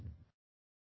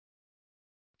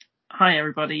Hi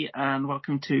everybody and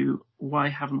welcome to Why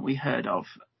Haven't We Heard Of?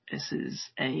 This is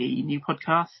a new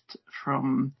podcast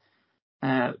from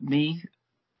me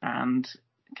and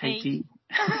Katie.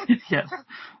 Yeah,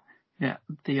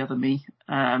 the other me.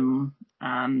 And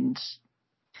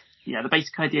the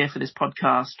basic idea for this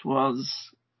podcast was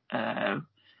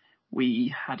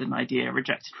we had an idea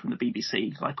rejected from the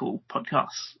BBC, like all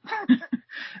podcasts,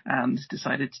 and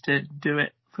decided to do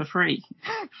it for free.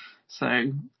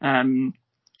 So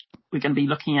we're going to be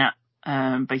looking at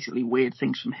basically weird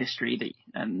things from history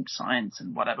and science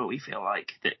and whatever we feel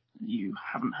like that you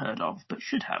haven't heard of but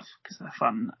should have, because they're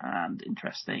fun and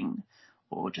interesting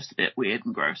or just a bit weird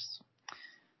and gross.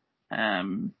 I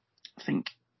think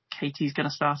Katie's going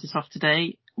to start us off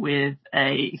today with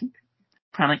a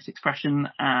panicked expression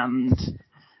and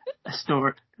a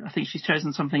story. I think she's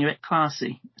chosen something a bit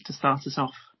classy to start us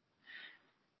off.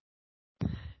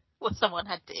 Well, someone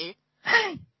had to.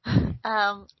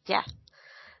 Yeah.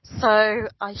 So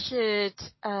I should,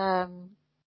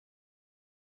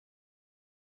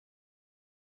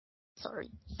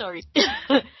 sorry.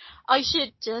 I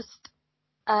should just,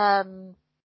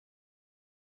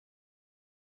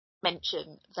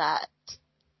 mention that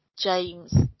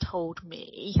James told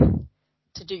me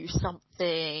to do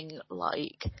something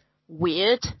like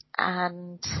weird,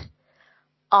 and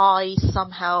I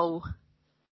somehow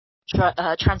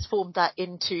transformed that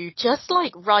into just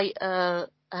like write a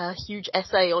huge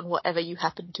essay on whatever you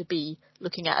happen to be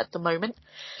looking at the moment.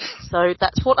 So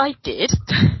that's what I did.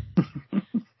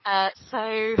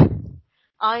 So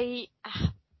I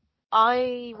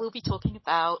will be talking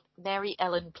about Mary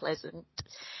Ellen Pleasant,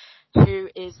 who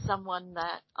is someone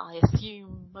that I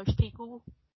assume most people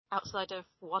outside of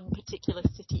one particular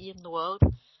city in the world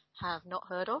have not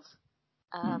heard of.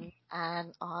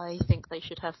 And I think they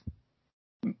should have.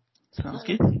 Sounds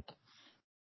good.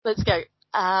 Let's go.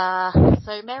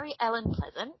 So Mary Ellen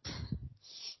Pleasant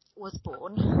was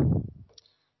born.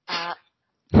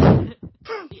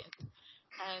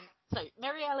 So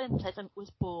Mary Ellen Pleasant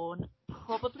was born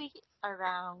probably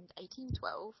around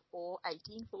 1812 or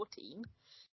 1814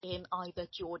 in either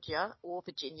Georgia or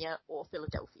Virginia or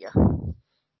Philadelphia.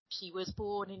 She was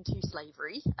born into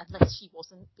slavery, unless she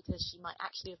wasn't, because she might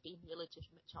actually have been the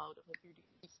illegitimate child of a voodoo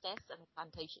priestess and a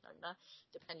plantation owner,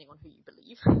 depending on who you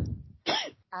believe.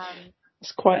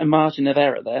 It's quite a margin of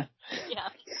error there. Yeah.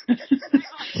 Pretty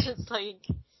much. It's like,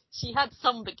 she had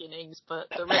some beginnings, but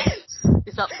the rest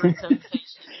is up for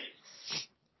interpretation.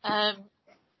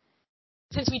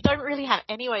 Since we don't really have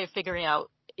any way of figuring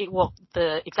out what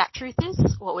the exact truth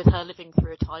is, what with her living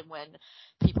through a time when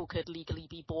people could legally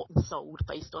be bought and sold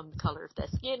based on the colour of their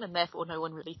skin, and therefore no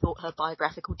one really thought her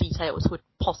biographical details would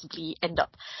possibly end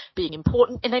up being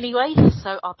important in any way.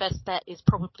 So our best bet is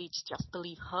probably to just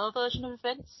believe her version of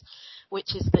events,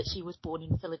 which is that she was born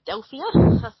in Philadelphia.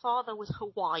 Her father was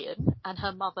Hawaiian and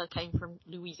her mother came from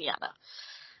Louisiana.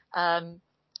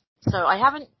 So I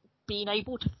haven't been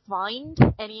able to find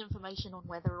any information on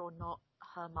whether or not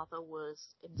her mother was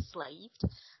enslaved,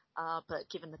 but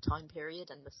given the time period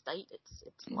and the state, it's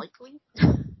likely.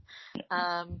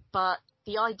 But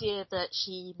the idea that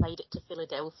she made it to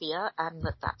Philadelphia and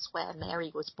that's where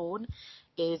Mary was born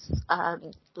is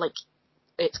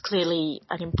it's clearly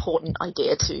an important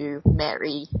idea to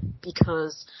Mary,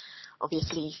 because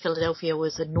obviously Philadelphia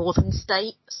was a northern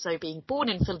state, so being born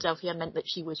in Philadelphia meant that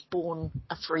she was born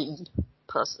a free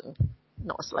person,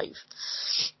 not a slave.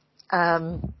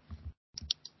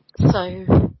 So,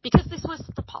 because this was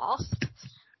the past,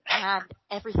 and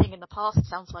everything in the past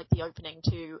sounds like the opening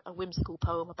to a whimsical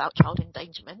poem about child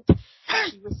endangerment,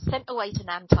 she was sent away to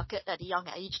Nantucket at a young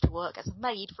age to work as a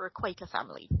maid for a Quaker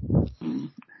family.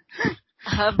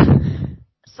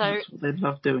 So that's what they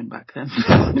loved doing back then.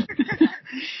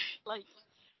 Like,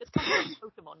 it's kind of like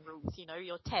Pokemon rules,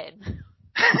 you're 10.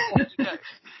 Off you go.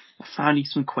 I found you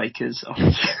some Quakers.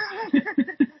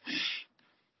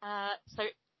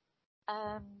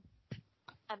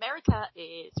 America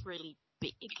is really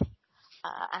big.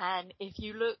 And if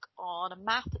you look on a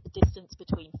map at the distance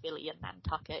between Philly and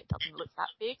Nantucket, it doesn't look that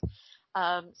big.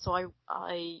 So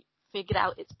I figured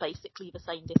out it's basically the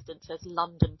same distance as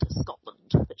London to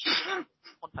Scotland that she was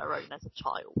on her own as a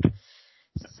child.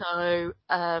 So,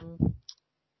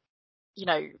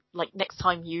 like next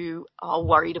time you are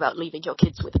worried about leaving your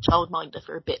kids with a childminder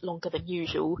for a bit longer than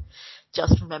usual,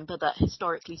 just remember that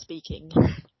historically speaking,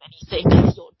 many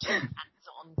things you're too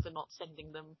hands-on for not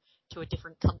sending them to a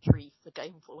different country for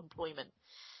gainful employment.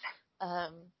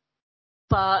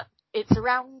 But it's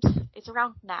around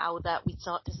now that we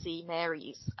start to see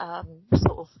Mary's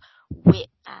sort of wit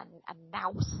and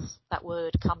nous that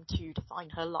would come to define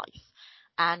her life.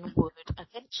 and would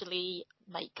eventually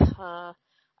make her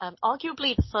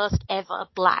arguably the first ever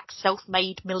black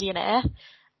self-made millionaire,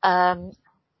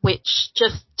 which,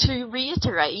 just to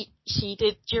reiterate, she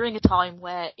did during a time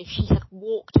where if she had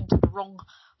walked into the wrong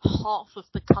half of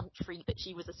the country that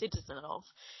she was a citizen of,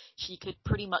 she could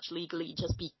pretty much legally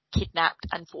just be kidnapped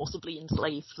and forcibly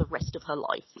enslaved for the rest of her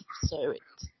life. So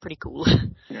it's pretty cool.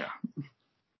 Yeah.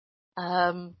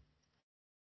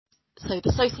 So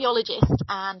the sociologist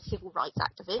and civil rights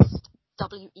activist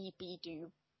W.E.B.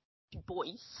 Du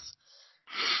Bois,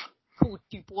 called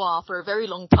Dubois for a very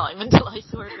long time until I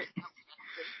saw it written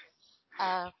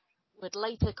up, would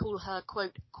later call her,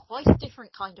 quote, quite a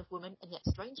different kind of woman and yet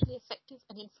strangely effective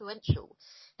and influential.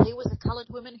 Here was a coloured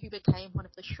woman who became one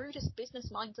of the shrewdest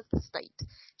business minds of the state.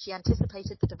 She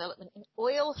anticipated the development in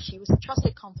oil. She was a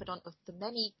trusted confidant of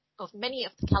many of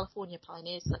the California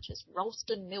pioneers such as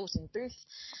Ralston, Mills and Booth,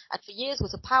 and for years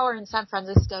was a power in San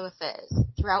Francisco affairs.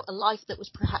 Throughout a life that was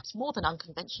perhaps more than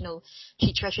unconventional,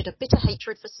 she treasured a bitter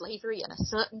hatred for slavery and a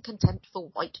certain contempt for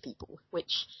white people,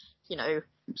 which, you know...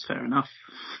 It's fair enough.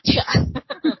 Yeah.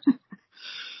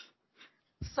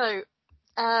 So,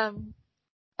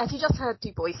 as you just heard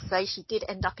Du Bois say, she did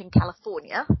end up in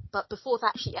California, but before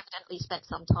that she evidently spent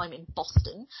some time in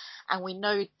Boston, and we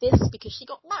know this because she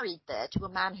got married there to a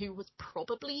man who was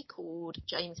probably called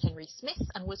James Henry Smith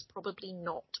and was probably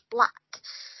not black,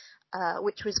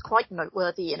 which was quite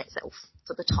noteworthy in itself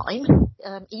for the time,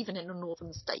 even in a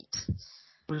northern state.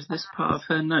 Was this part of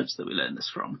her notes that we learned this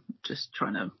from? Just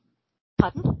trying to...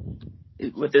 Pardon?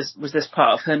 Was this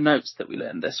part of her notes that we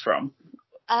learned this from?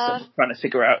 So I'm trying to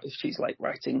figure out if she's like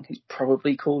writing, he's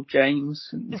probably called James.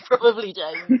 Probably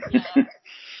James, yeah.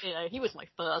 You know, he was my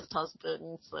first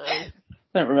husband, so...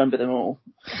 Don't remember them all.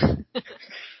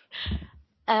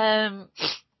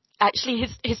 Actually,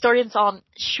 historians aren't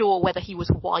sure whether he was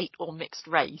white or mixed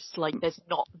race. Like, there's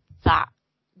not that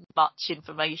much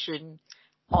information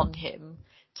on him.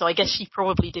 So I guess she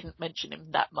probably didn't mention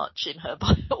him that much in her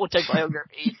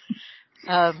autobiography.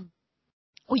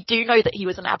 We do know that he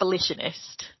was an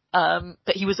abolitionist,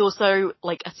 but he was also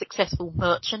like a successful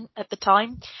merchant at the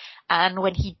time. And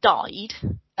when he died,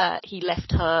 he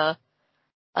left her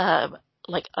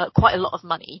quite a lot of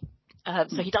money.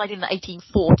 So he died in the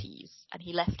 1840s, and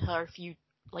he left her a few,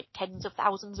 like, tens of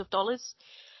thousands of dollars.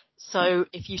 So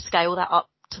if you scale that up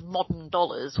to modern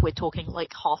dollars, we're talking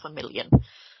like $500,000.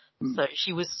 So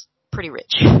she was pretty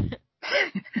rich.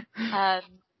 I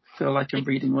feel like I'm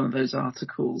reading one of those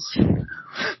articles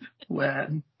where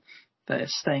they're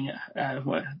staying at,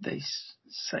 where they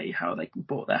say how they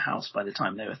bought their house by the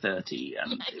time they were 30,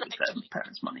 and it was their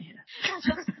parents' money here.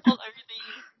 Just follow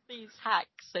these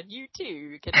hacks, and you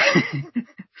too can be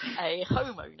a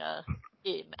homeowner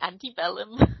in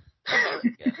antebellum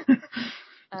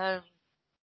America.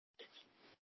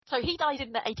 So he died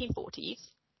in the 1840s,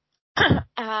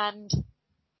 and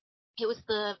it was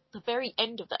the very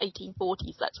end of the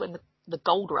 1840s. That's when the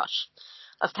gold rush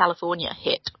of California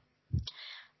hit.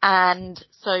 And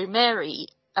so Mary,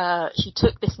 she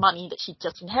took this money that she'd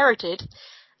just inherited.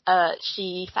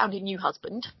 She found a new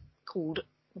husband called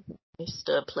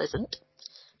Mr. Pleasant.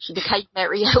 She became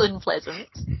Mary Ellen Pleasant.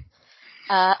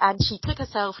 And she took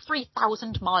herself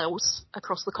 3,000 miles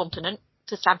across the continent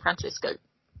to San Francisco.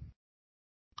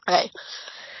 Okay.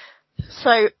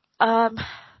 So,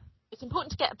 it's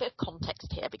important to get a bit of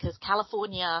context here because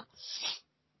California,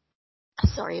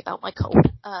 sorry about my cold,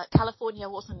 California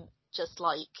wasn't just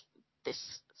like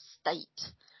this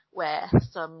state where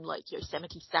some like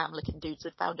Yosemite Sam looking dudes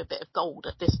had found a bit of gold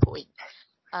at this point.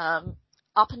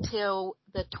 Up until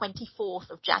the 24th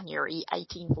of January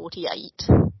 1848,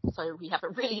 so we have a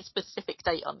really specific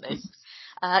date on this,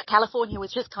 California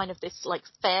was just kind of this like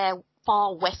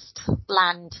far west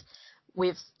land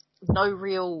with no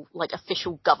real like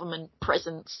official government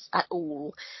presence at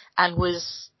all, and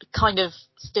was kind of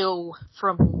still,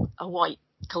 from a white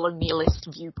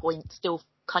colonialist viewpoint, still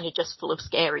kind of just full of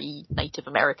scary Native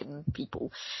American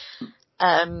people.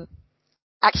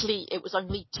 Actually, it was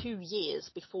only 2 years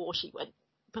before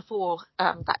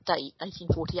that date,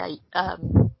 1848,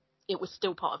 it was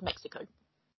still part of Mexico.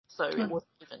 So it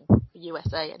wasn't even the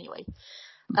USA anyway.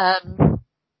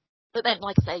 But then,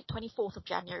 like I say, 24th of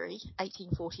January,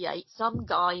 1848, some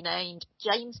guy named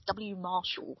James W.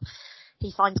 Marshall,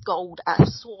 he finds gold at a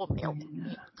sawmill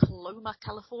in Coloma,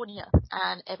 California,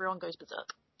 and everyone goes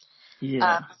berserk.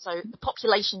 Yeah. So the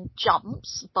population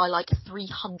jumps by like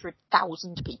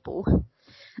 300,000 people.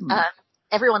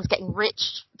 Everyone's getting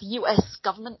rich. The US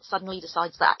government suddenly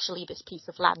decides that actually this piece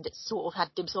of land it's sort of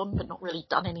had dibs on but not really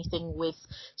done anything with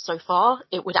so far.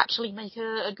 It would actually make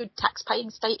a good tax-paying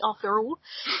state after all.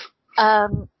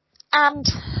 And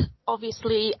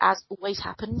obviously, as always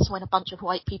happens when a bunch of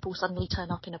white people suddenly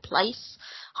turn up in a place,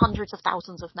 hundreds of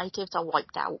thousands of natives are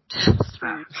wiped out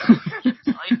through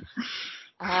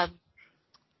genocide.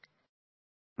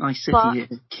 Nice city here.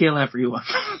 Kill everyone.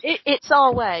 It's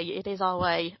our way. It is our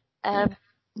way. But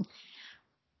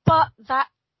that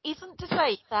isn't to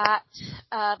say that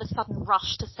the sudden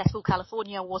rush to settle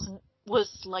California was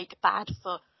like bad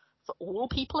for all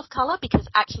people of color, because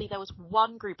actually there was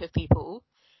one group of people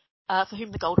for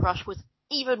whom the gold rush was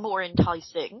even more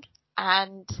enticing.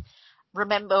 And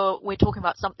remember, we're talking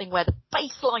about something where the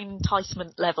baseline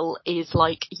enticement level is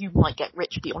like you might get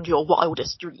rich beyond your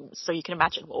wildest dreams. So you can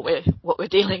imagine what we're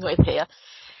dealing with here.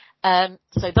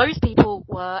 So those people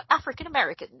were African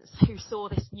Americans who saw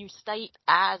this new state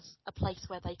as a place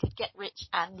where they could get rich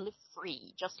and live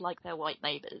free, just like their white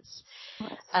neighbors.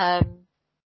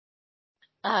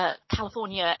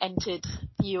 California entered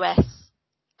the US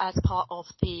as part of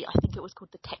I think it was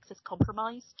called the Texas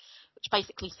Compromise, which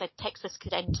basically said Texas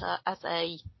could enter as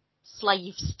a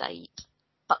slave state,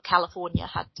 but California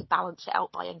had to balance it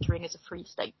out by entering as a free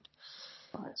state.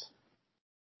 Right.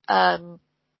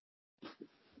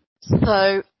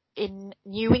 So in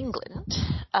New England,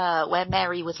 where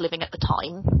Mary was living at the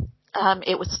time,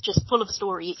 it was just full of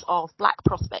stories of black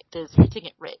prospectors hitting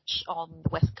it rich on the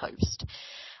West Coast.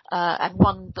 And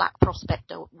one black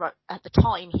prospector wrote, at the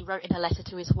time, he wrote in a letter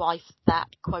to his wife that,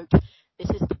 quote, "This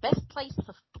is the best place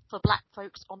for black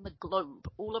folks on the globe.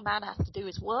 All a man has to do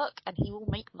is work and he will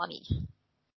make money."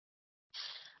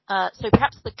 So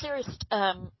perhaps the clearest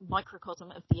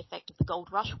microcosm of the effect of the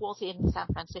gold rush was in San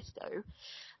Francisco.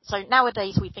 So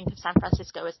nowadays we think of San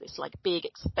Francisco as this like big,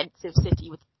 expensive city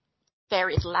with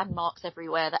various landmarks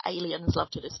everywhere that aliens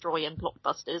love to destroy in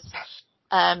blockbusters.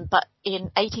 But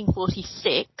in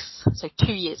 1846, so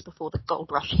 2 years before the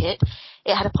gold rush hit,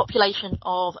 it had a population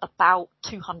of about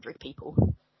 200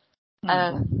 people.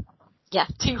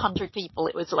 200 people.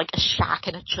 It was like a shack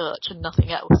and a church and nothing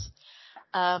else.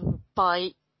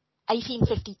 By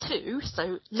 1852,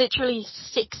 so literally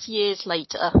 6 years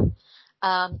later,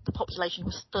 the population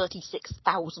was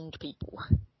 36,000 people.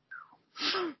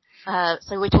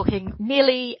 So we're talking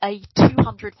nearly a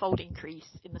 200-fold increase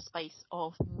in the space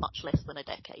of much less than a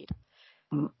decade.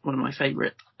 One of my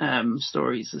favourite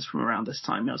stories is from around this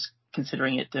time. I was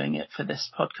considering doing it for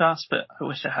this podcast, but I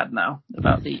wish I had now,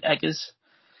 about the Eggers.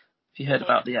 Have you heard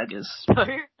about the Eggers? No.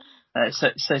 So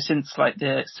since like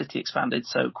the city expanded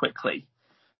so quickly,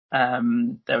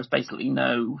 there was basically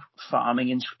no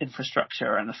farming infrastructure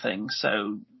or anything,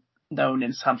 so no one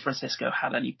in San Francisco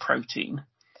had any protein.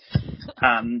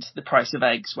 And the price of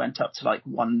eggs went up to like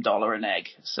 $1 an egg,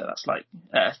 so that's like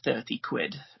 30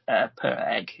 quid per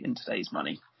egg in today's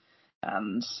money.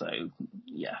 And so,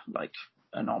 yeah, like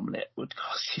an omelette would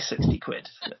cost you 60 quid.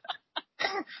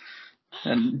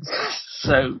 And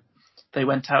so they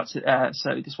went out to,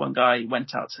 so this one guy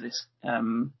went out to this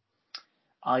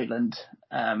island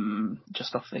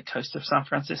just off the coast of San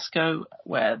Francisco,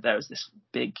 where there was this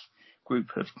big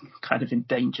group of kind of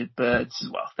endangered birds.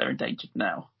 Well, they're endangered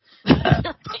now.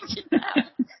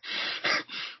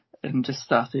 And just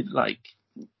started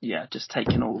just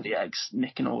taking all the eggs,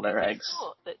 nicking all their eggs. I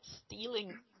thought that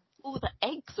stealing all the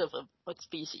eggs of a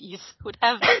species would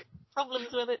have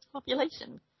problems with its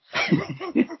population.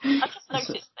 I just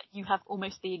noticed that you have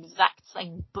almost the exact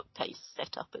same bookcase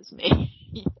set up as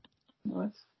me.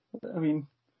 Nice. I mean,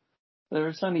 there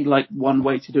is only like one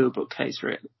way to do a bookcase,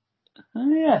 really.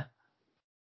 Oh yeah.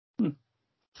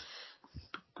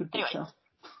 Good anyway. detail.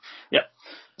 Yeah.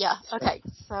 Yeah. Okay.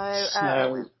 So.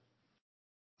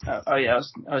 I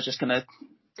was just gonna.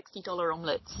 $60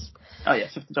 omelettes. Oh yeah,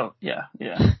 $50. Yeah.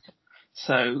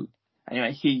 So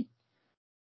anyway, he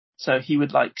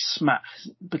would like smash,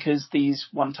 because these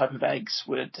one type of eggs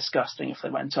were disgusting if they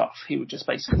went off. He would just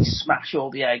basically smash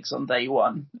all the eggs on day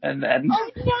one, and then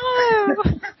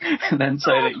and then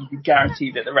so that you could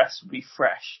guarantee that the rest would be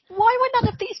fresh. Why were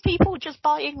none of these people just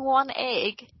buying one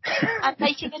egg and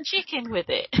making a chicken with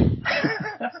it? And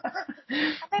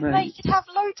then they could have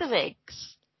loads of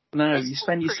eggs. No, you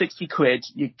spend your 60 quid,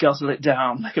 you guzzle it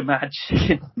down like a mad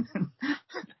chicken.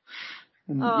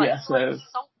 It's like a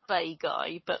Salt Bay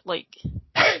guy, but like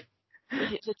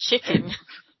it's a chicken.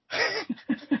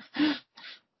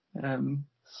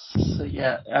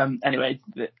 Anyway,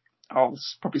 I'll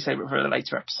probably save it for a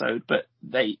later episode, but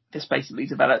this basically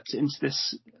developed into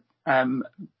this.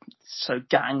 So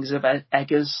gangs of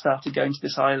eggers started going to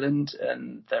this island,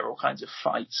 and there were all kinds of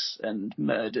fights and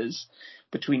murders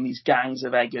between these gangs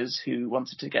of eggers who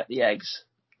wanted to get the eggs.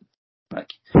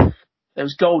 Like, there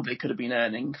was gold they could have been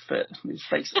earning, but it was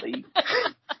basically...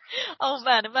 Oh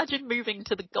man, imagine moving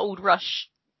to the gold rush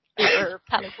era of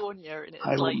California, and it's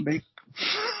I will like, make...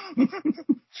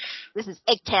 this is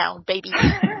Eggtown, baby.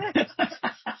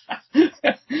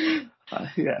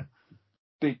 Yeah.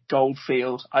 Big gold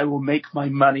field. I will make my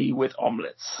money with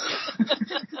omelettes.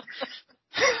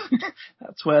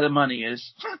 That's where the money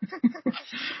is.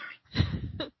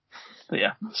 But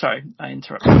yeah, sorry, I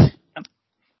interrupted.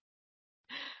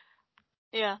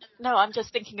 Yeah. No, I'm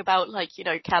just thinking about, like, you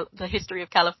know, the history of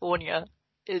California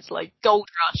is like gold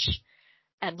rush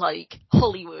and like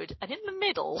Hollywood, and in the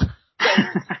middle,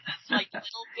 there's like a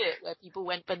little bit where people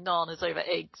went bananas over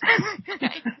eggs.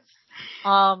 Okay.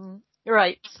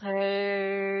 Right.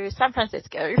 So San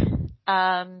Francisco.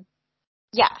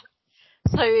 Yeah.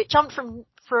 So it jumped from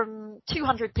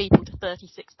 200 people to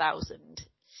 36,000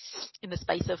 in the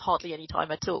space of hardly any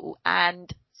time at all, and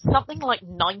something like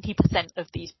 90% of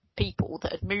these people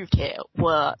that had moved here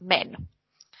were men.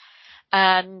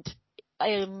 And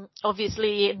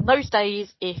obviously, in those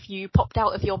days, if you popped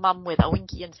out of your mum with a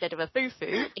winky instead of a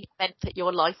foo-foo, it meant that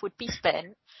your life would be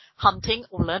spent hunting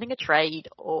or learning a trade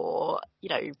or, you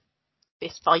know,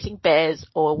 fist fighting bears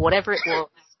or whatever it was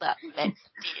that men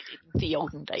did in the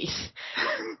olden days.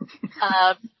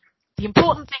 The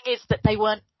important thing is that they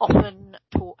weren't often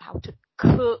taught how to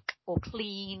cook or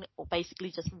clean or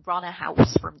basically just run a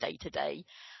house from day to day.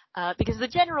 Because the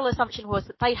general assumption was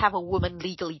that they have a woman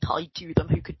legally tied to them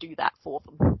who could do that for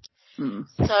them. Mm.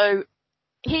 So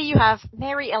here you have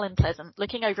Mary Ellen Pleasant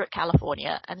looking over at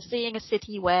California and seeing a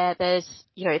city where there's,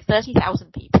 you know,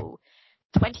 30,000 people.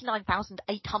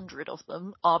 29,800 of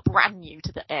them are brand new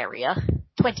to the area.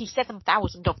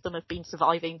 27,000 of them have been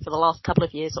surviving for the last couple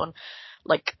of years on,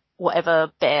 like,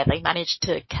 whatever bear they managed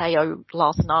to KO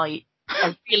last night,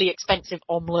 a really expensive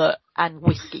omelette and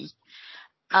whiskey.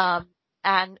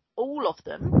 And all of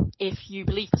them, if you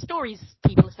believe the stories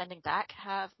people are sending back,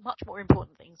 have much more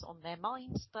important things on their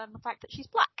minds than the fact that she's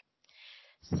black.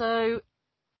 So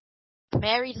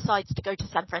Mary decides to go to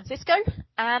San Francisco,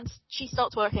 and she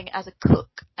starts working as a cook,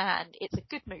 and it's a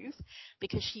good move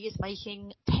because she is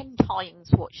making 10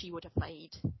 times what she would have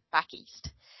made back east.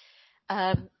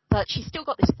 But she's still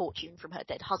got this fortune from her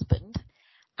dead husband,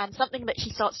 and something that she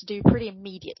starts to do pretty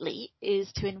immediately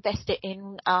is to invest it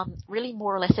in really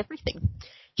more or less everything.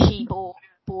 She bought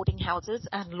boarding houses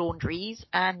and laundries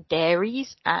and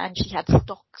dairies, and she had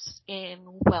stocks in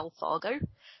Wells Fargo,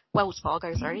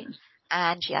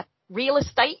 and she had real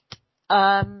estate.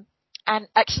 And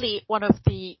actually, one of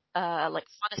the like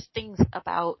funnest things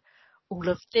about all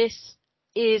of this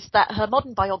is that her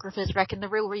modern biographers reckon the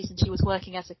real reason she was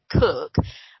working as a cook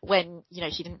when, you know,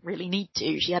 she didn't really need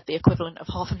to, she had the equivalent of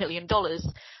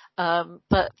 $500,000.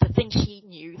 But the thing she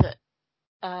knew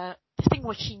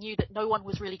was she knew that no one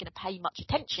was really going to pay much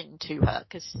attention to her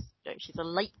because, you know, she's a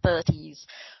late 30s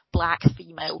black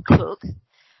female cook.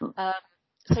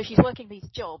 So she's working these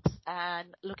jobs and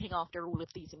looking after all of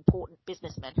these important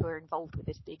businessmen who are involved with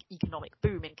this big economic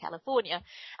boom in California,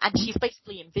 and she's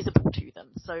basically invisible to them.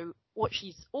 So what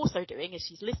she's also doing is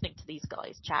she's listening to these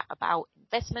guys chat about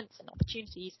investments and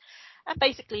opportunities, and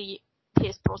basically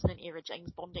Pierce Brosnan era James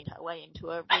Bonding her way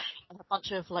into a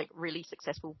bunch of like really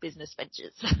successful business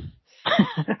ventures.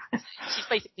 She's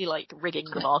basically like rigging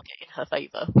the market in her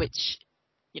favour, which,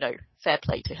 you know, fair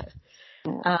play to her.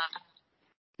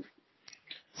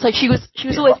 So she was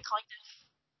always kind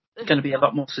of going to be a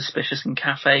lot more suspicious in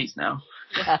cafes now.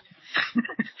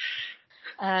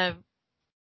 Yeah.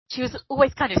 She was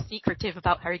always kind of secretive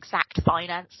about her exact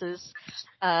finances,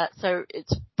 so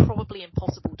it's probably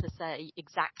impossible to say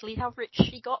exactly how rich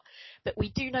she got, but we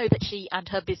do know that she and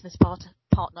her business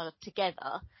partner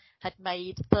together had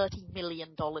made $30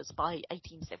 million by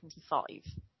 1875.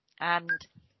 And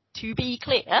to be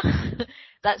clear,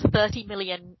 that's $30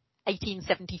 million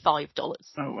 $1875.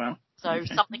 Oh wow! So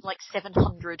okay. Something like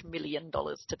 $700 million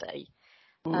today.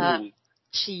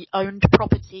 She owned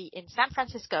property in San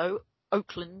Francisco,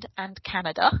 Oakland, and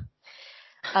Canada.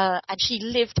 And she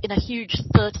lived in a huge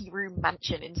 30-room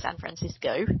mansion in San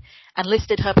Francisco and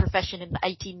listed her profession in the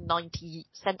 1890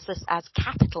 census as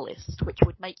capitalist, which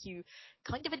would make you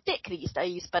kind of a dick these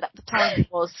days, but at the time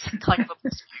was kind of a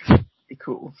pretty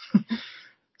cool.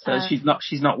 So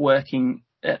she's not working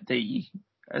at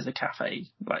as a cafe,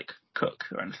 like cook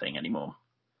or anything anymore.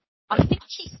 I think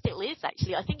she still is,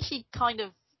 actually. I think she kind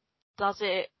of does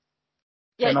it.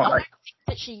 Yeah, not I like, think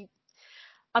that she.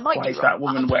 I might why be is wrong, that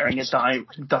woman wearing a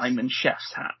diamond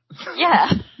chef's hat? Yeah,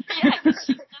 that's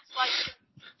like,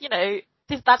 you know,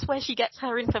 that's where she gets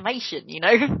her information, you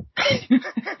know.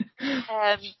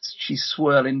 She's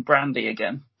swirling brandy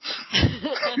again.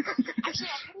 Actually, I'm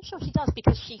pretty sure she does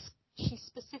because she's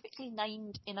specifically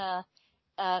named in a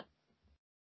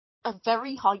a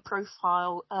very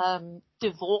high-profile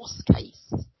divorce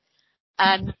case,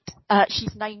 and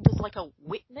she's named as like a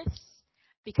witness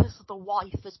because the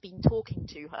wife has been talking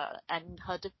to her, and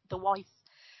the wife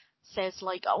says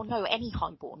like, "Oh no, any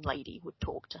highborn lady would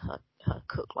talk to her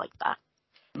cook like that."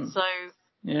 Mm. So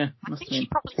yeah, I think she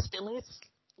probably still is.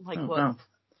 Like, wow.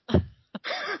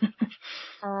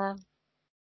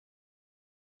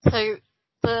 So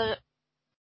the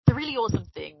really awesome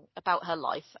thing about her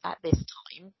life at this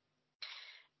time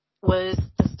was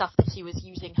the stuff that she was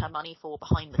using her money for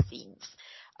behind the scenes,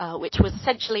 which was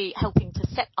essentially helping to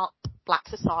set up Black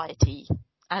society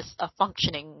as a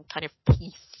functioning kind of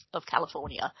piece of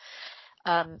California.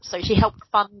 So she helped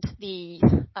fund the,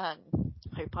 I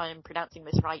hope I'm pronouncing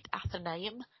this right,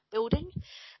 Athenaeum building,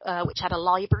 which had a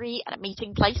library and a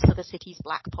meeting place for the city's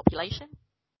Black population.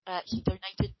 She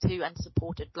donated to and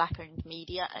supported Black-owned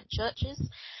media and churches,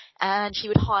 and she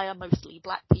would hire mostly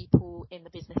Black people in the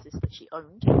businesses that she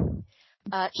owned.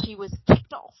 She was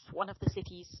kicked off one of the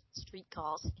city's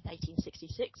streetcars in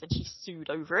 1866, and she sued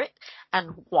over it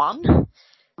and won.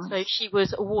 So she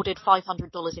was awarded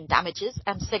 $500 in damages,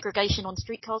 and segregation on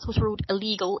streetcars was ruled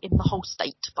illegal in the whole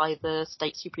state by the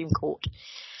state Supreme Court.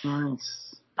 Nice.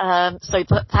 So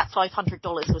that $500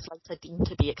 was later deemed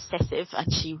to be excessive,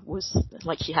 and she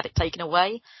had it taken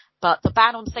away. But the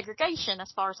ban on segregation,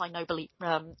 as far as I know,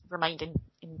 remained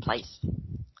in place.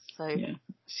 So yeah,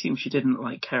 seems she didn't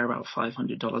care about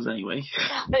 $500 anyway.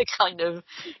 kind of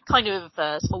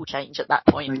small change at that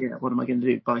point. Oh, yeah, what am I going to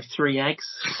do? Buy 3 eggs?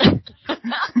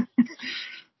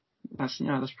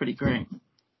 That's pretty great.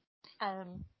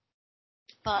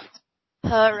 But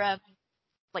her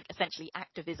essentially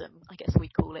activism, I guess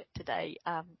we'd call it today.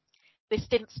 This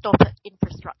didn't stop at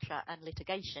infrastructure and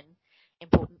litigation,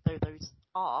 important though those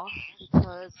are,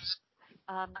 because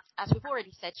as we've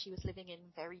already said, she was living in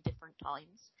very different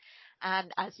times,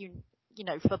 and as you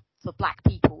know, for Black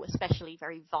people, especially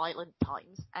very violent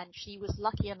times, and she was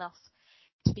lucky enough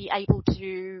to be able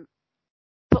to,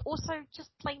 but also just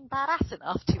plain badass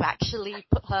enough to actually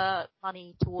put her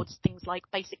money towards things like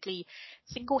basically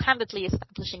single-handedly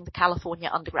establishing the California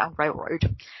Underground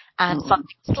Railroad and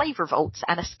funding slave revolts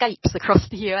and escapes across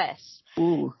the US.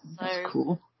 Ooh, that's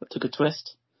cool. That took a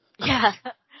twist. Yeah.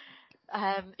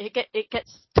 It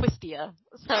gets twistier.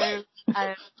 So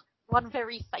one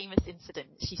very famous incident,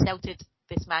 she sheltered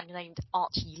this man named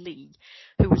Archie Lee,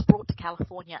 who was brought to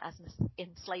California as an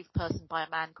enslaved person by a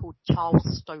man called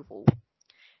Charles Stovall.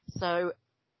 So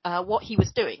what he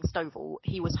was doing, Stovall,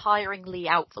 he was hiring Lee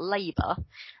out for labor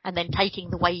and then taking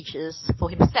the wages for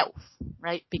himself,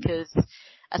 right? Because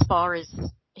as far as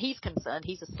he's concerned,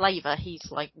 he's a slaver. He's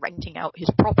renting out his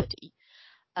property.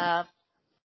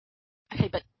 Okay,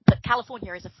 but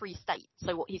California is a free state,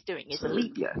 so what he's doing is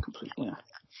illegal. Yeah, completely.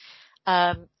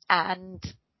 Yeah.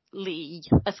 And Lee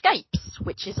escapes,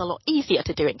 which is a lot easier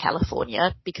to do in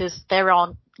California because there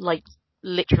aren't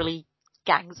literally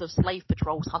gangs of slave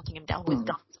patrols hunting him down with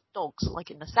guns and dogs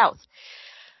like in the South.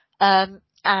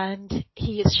 And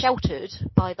he is sheltered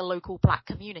by the local Black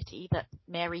community that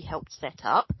Mary helped set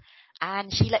up,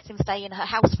 and she lets him stay in her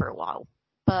house for a while.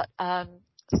 But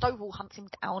Stovall hunts him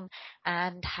down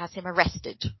and has him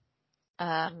arrested.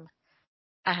 And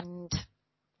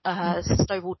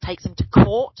Stovall takes him to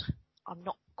court. I'm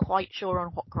not quite sure on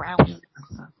what grounds.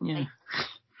 Yeah.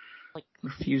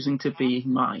 Refusing to be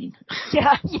mine.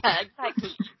 Yeah,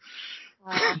 exactly.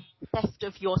 Theft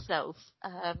of yourself.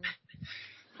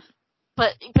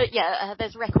 But yeah,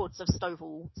 there's records of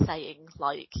Stovall saying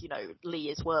Lee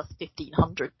is worth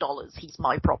 $1,500. He's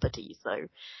my property. So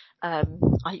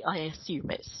I assume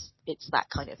it's that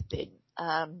kind of thing.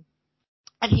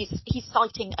 And he's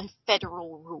citing a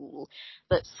federal rule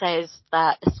that says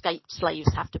that escaped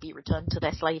slaves have to be returned to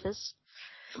their slavers.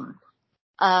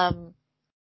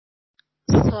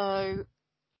 So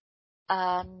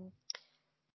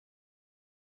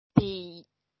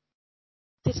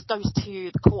this goes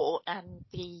to the court and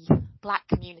the Black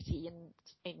community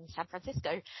in San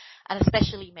Francisco, and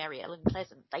especially Mary Ellen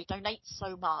Pleasant. They donate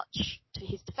so much to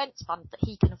his defense fund that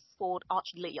he can afford,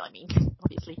 Archie Lee,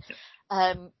 obviously,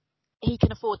 he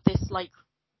can afford this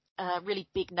really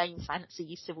big name,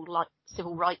 fancy civil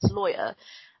rights lawyer.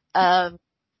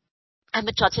 And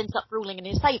the judge ends up ruling in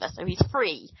his favour, so he's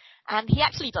free. And he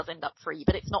actually does end up free,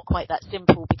 but it's not quite that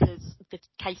simple because the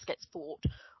case gets fought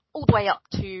all the way up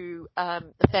to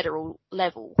the federal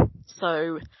level.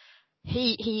 So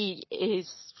he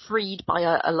is freed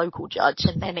by a local judge,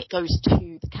 and then it goes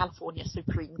to the California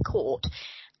Supreme Court.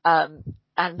 And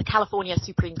the California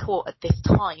Supreme Court at this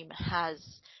time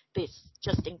has this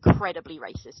just incredibly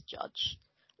racist judge.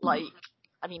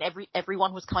 I mean,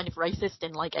 everyone was kind of racist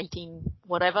in like 18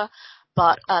 whatever,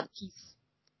 but he's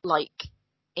like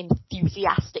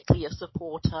enthusiastically a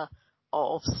supporter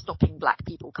of stopping black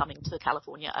people coming to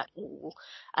California at all.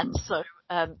 And so,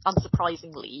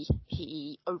 unsurprisingly,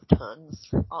 he overturns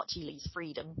Archie Lee's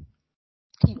freedom.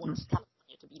 He wants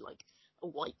California to be like a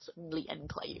white-only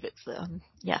enclave. It's,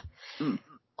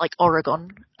 like Oregon.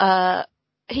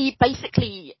 He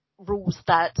basically rules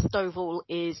that Stovall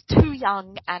is too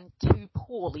young and too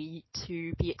poorly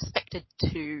to be expected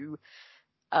to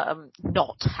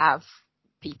not have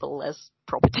people as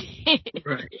property.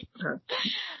 Right.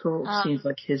 Sort of seems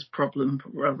like his problem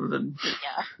rather than...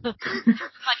 Yeah. Kind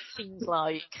of seems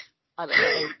like, I don't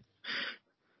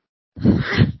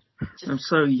know. I'm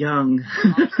so young.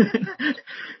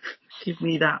 Give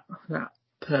me that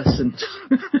person.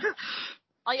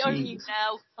 I own you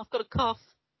now. I've got a cough.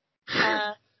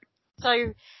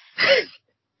 So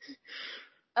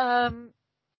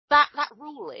that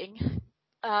ruling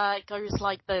goes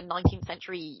like the 19th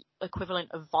century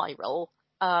equivalent of viral,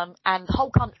 and the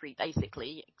whole country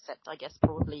basically, except I guess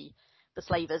probably the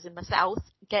slavers in the South,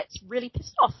 gets really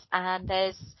pissed off, and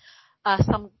there's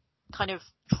some kind of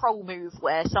troll move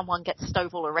where someone gets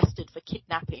Stovall arrested for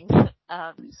kidnapping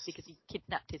because he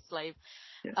kidnapped his slave.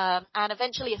 Yes. And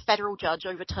eventually a federal judge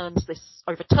overturns this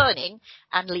overturning,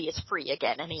 and Lee is free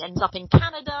again, and he ends up in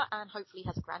Canada and hopefully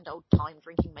has a grand old time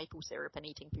drinking maple syrup and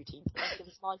eating poutine for the rest of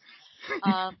his life.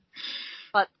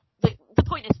 But the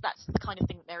point is that's the kind of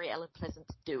thing that Mary Ellen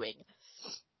Pleasant's doing.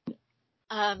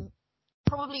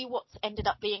 Probably what's ended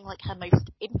up being like her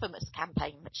most infamous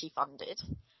campaign that she funded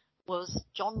was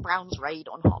John Brown's raid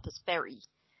on Harper's Ferry.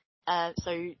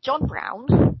 So John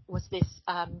Brown was this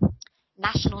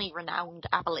nationally renowned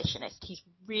abolitionist. He's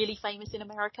really famous in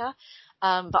America,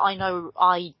 but I know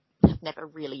I have never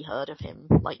really heard of him,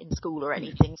 like in school or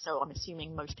anything, so I'm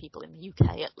assuming most people in the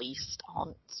UK at least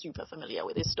aren't super familiar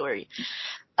with his story.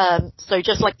 So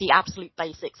just like the absolute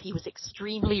basics, he was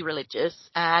extremely religious,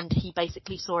 and he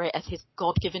basically saw it as his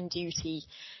God-given duty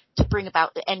to bring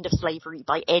about the end of slavery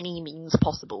by any means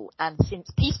possible. And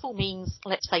since peaceful means,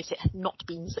 let's face it, had not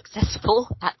been successful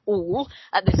at all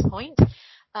at this point,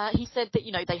 he said that,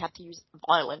 they had to use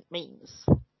violent means.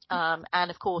 And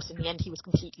of course, in the end, he was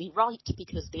completely right,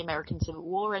 because the American Civil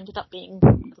War ended up being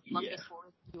the longest war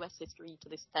in US history to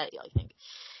this day, I think.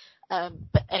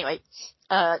 But anyway,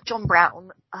 John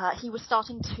Brown, he was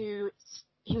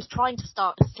trying to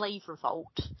start a slave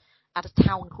revolt at a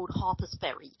town called Harper's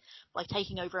Ferry by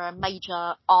taking over a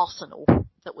major arsenal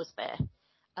that was there.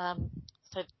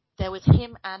 So there was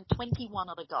him and 21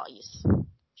 other guys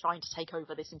trying to take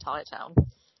over this entire town.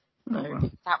 So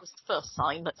that was the first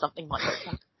sign that something might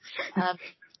go wrong.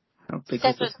 How big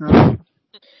was this now?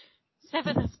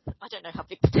 I don't know how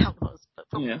big the town was, but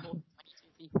probably more than 22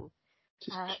 people.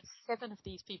 7 of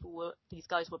these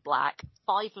guys were black.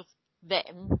 5 of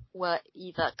them were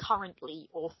either currently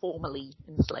or formerly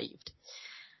enslaved.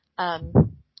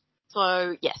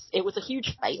 So yes, it was a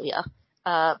huge failure.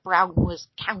 Brown was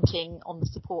counting on the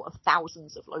support of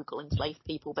thousands of local enslaved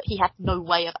people, but he had no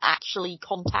way of actually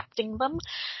contacting them,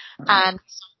 and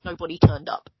nobody turned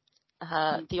up.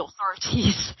 The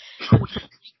authorities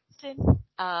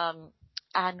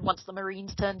and once the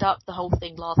Marines turned up, the whole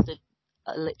thing lasted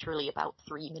literally about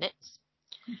 3 minutes.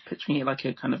 Picturing it like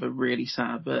a kind of a really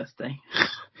sad birthday.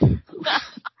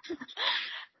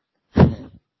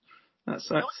 That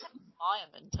sucks. I also had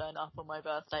firemen turn up on my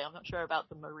birthday. I'm not sure about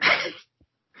the Marines.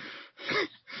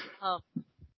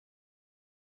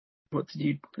 What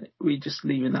did we just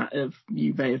leaving that of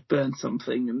you may have burned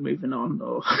something and moving on,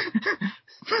 or?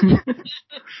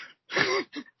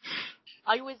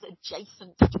 I was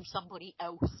adjacent to somebody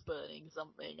else burning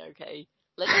something, okay?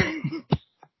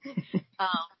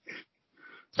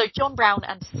 So John Brown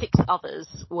and 6 others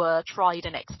were tried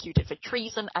and executed for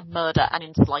treason and murder and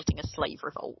inciting a slave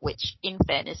revolt, which, in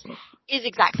fairness, is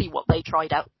exactly what they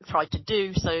tried to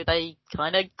do, so they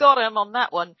kind of got him on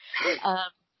that one.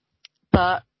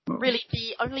 But really,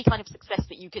 the only kind of success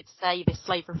that you could say this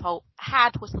slave revolt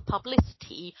had was the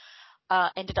publicity.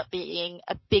 Ended up being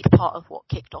a big part of what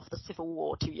kicked off the Civil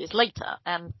War 2 years later,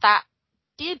 and that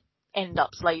did end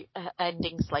up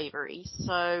ending slavery.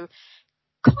 So,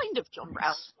 kind of John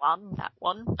Brown won that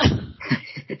one.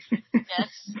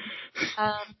 Yes.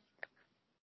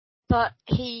 But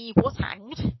he was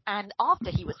hanged, and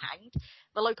after he was hanged,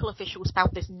 the local officials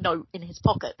found this note in his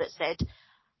pocket that said,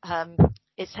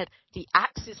 "The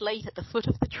axe is laid at the foot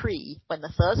of the tree. When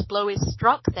the first blow is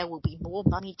struck, there will be more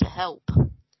money to help."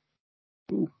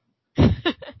 So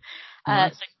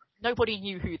nobody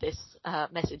knew who this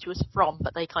message was from,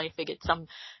 but they kind of figured some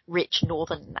rich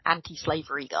northern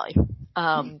anti-slavery guy.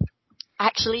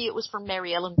 Actually, it was from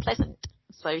Mary Ellen Pleasant.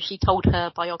 So she told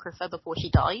her biographer before she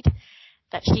died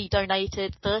that she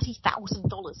donated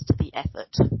 $30,000 to the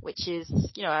effort, which is,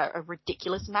 a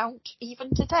ridiculous amount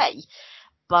even today.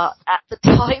 But at the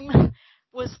time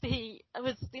was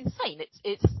insane.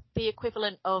 It's the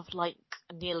equivalent of like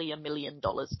nearly $1 million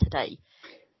today.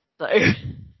 So. Okay,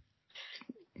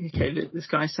 this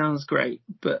guy sounds great,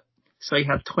 but so he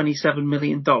had $27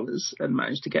 million and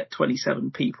managed to get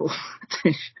 27 people.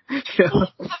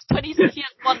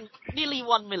 Nearly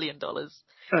 $1 million.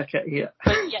 Okay, yeah.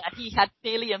 But yeah, he had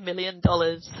nearly $1 million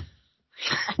and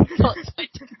got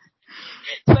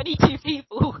 22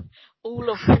 people, all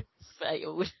of whom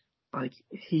failed. Like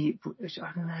I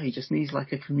don't know, he just needs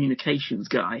like a communications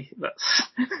guy. That's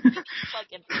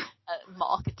like a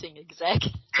marketing exec.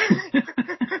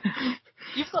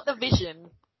 You've got the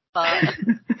vision, but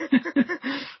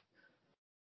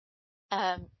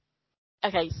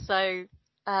okay, so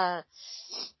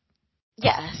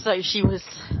so she was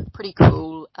pretty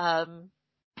cool,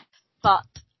 but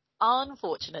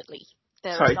unfortunately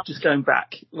just going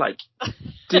back, like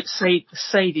say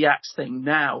the axe thing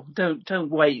now.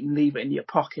 Don't wait and leave it in your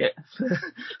pocket. Just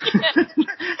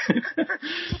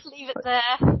leave it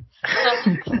there.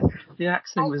 The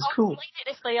axe thing was cool. I'll explain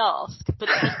it if they ask, but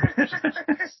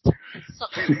it's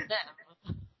such a them.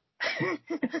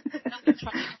 I'll be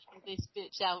trying to figure this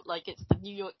bitch out like it's the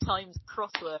New York Times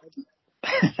crossword.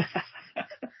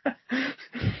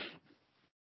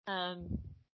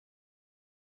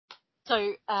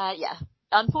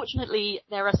 Unfortunately,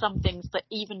 there are some things that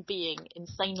even being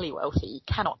insanely wealthy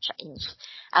cannot change.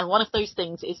 And one of those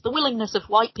things is the willingness of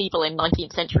white people in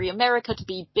 19th century America to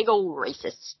be big ol'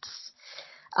 racists.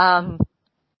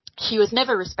 She was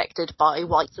never respected by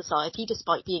white society,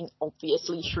 despite being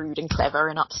obviously shrewd and clever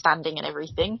and upstanding and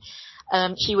everything.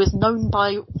 She was known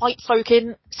by white folk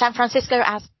in San Francisco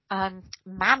as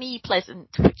Mammy Pleasant,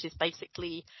 which is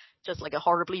basically just like a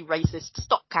horribly racist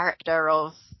stock character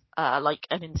of like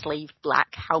an enslaved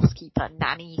black housekeeper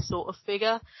nanny sort of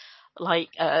figure. Like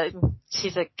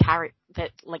she's a character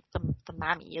that like the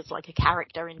Mammy is like a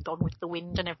character in Gone with the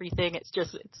Wind and everything. It's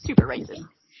super racist.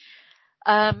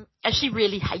 And she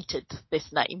really hated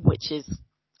this name, which is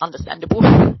understandable.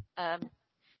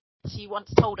 She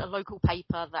once told a local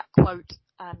paper that, quote,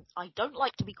 I don't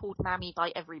like to be called Mammy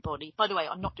by everybody. By the way,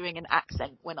 I'm not doing an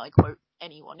accent when I quote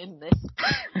anyone in this.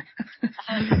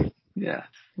 Yeah, I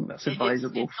think that's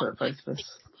advisable for both of us.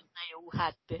 They all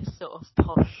had this sort of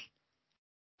posh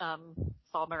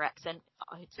farmer accent.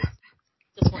 I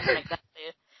just want to make that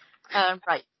clear.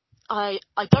 Right. I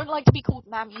don't like to be called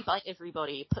Mammy by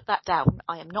everybody. Put that down.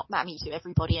 I am not Mammy to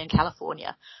everybody in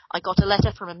California. I got a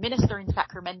letter from a minister in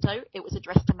Sacramento. It was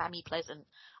addressed to Mammy Pleasant.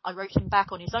 I wrote him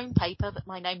back on his own paper that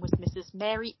my name was Mrs.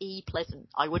 Mary E. Pleasant.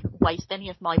 I wouldn't waste any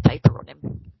of my paper on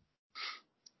him.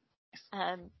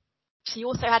 She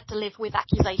also had to live with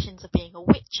accusations of being a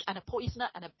witch and a poisoner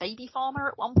and a baby farmer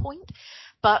at one point.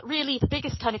 But really, the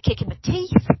biggest kind of kick in the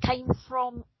teeth came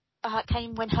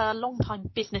when her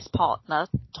longtime business partner,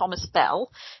 Thomas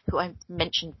Bell, who I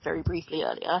mentioned very briefly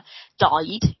earlier,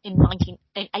 died in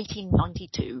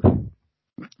 1892.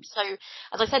 So,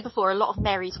 as I said before, a lot of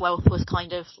Mary's wealth was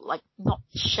kind of like not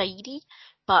shady,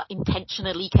 but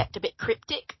intentionally kept a bit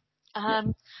cryptic.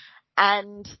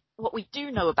 And what we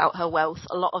do know about her wealth,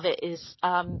 a lot of it is,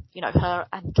 her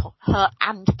and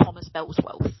Thomas Bell's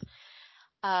wealth.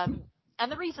 And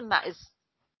the reason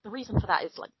for that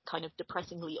is like kind of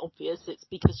depressingly obvious. It's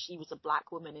because she was a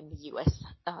black woman in the US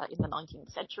in the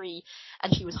 19th century,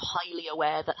 and she was highly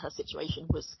aware that her situation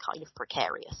was kind of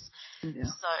precarious.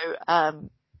 Yeah. So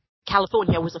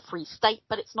California was a free state,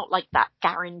 but it's not like that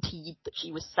guaranteed that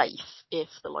she was safe if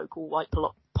the local white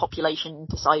population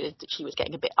decided that she was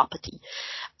getting a bit uppity.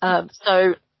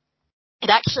 So it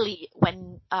actually,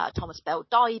 when Thomas Bell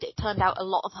died, it turned out a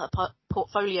lot of her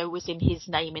portfolio was in his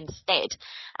name instead.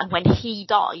 And when he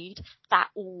died, that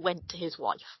all went to his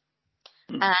wife.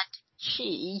 And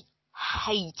she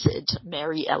hated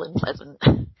Mary Ellen Pleasant.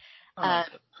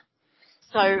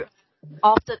 So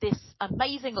after this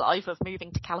amazing life of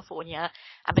moving to California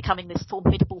and becoming this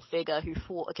formidable figure who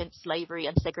fought against slavery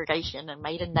and segregation and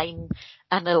made a name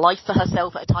and a life for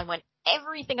herself at a time when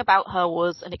everything about her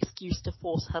was an excuse to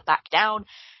force her back down,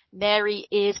 Mary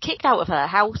is kicked out of her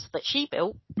house that she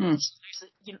built,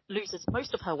 loses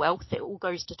most of her wealth. It all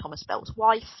goes to Thomas Bell's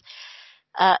wife.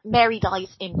 Mary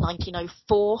dies in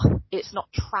 1904. It's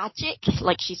not tragic,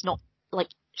 she's not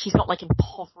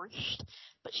impoverished,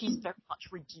 but she's very much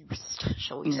reduced,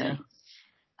 shall we say.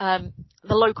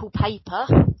 The local paper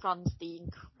runs the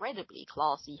incredibly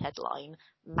classy headline,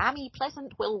 "Mammy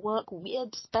Pleasant will work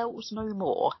weird spells no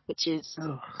more," which is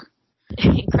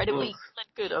incredibly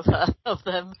good of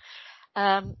them.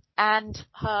 And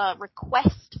her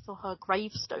request for her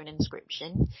gravestone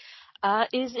inscription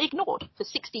is ignored for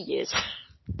 60 years.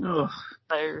 Oh.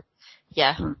 So,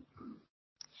 yeah.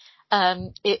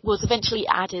 It was eventually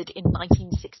added in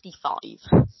 1965.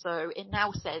 So it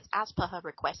now says, as per her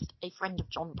request, a friend of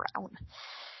John Brown.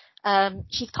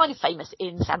 She's kind of famous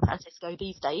in San Francisco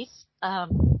these days.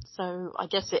 So I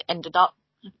guess it ended up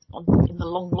in the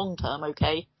long term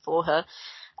okay for her.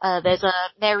 There's a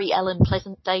Mary Ellen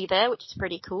Pleasant Day there, which is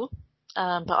pretty cool.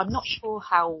 But I'm not sure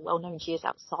how well known she is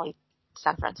outside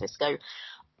San Francisco.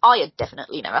 I had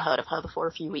definitely never heard of her before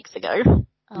a few weeks ago.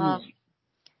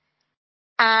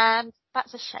 And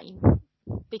that's a shame,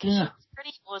 because she was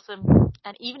pretty awesome,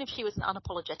 and even if she was an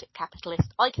unapologetic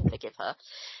capitalist, I can forgive her.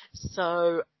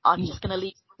 So I'm just going to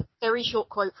leave a very short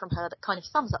quote from her that kind of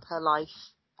sums up her life.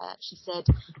 She said,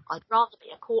 "I'd rather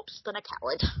be a corpse than a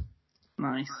coward."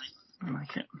 Nice. I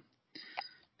like it.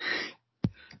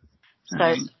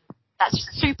 So that's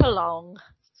a super long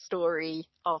story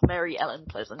of Mary Ellen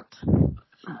Pleasant.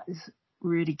 That is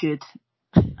really good.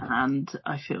 And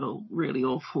I feel really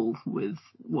awful with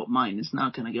what mine is now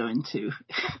going to go into.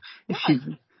 if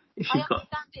you've got,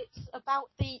 it's about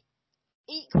the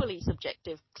equally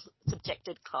subjected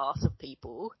class of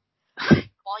people,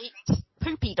 white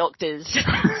poopy doctors.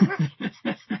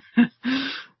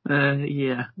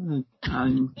 Yeah,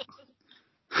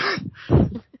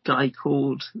 guy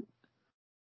called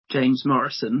James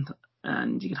Morrison.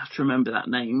 And you're going to have to remember that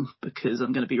name, because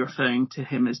I'm going to be referring to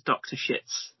him as Dr.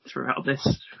 Shits throughout this.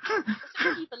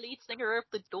 He's the lead singer of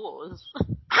The Doors.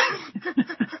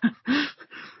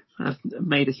 I've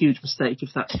made a huge mistake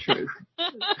if that's true.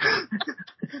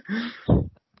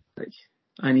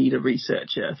 I need a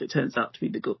researcher if it turns out to be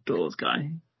the Doors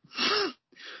guy.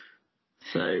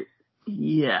 So,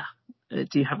 yeah.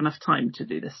 Do you have enough time to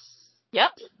do this?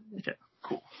 Yep. Okay.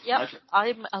 Cool. Yep, Okay.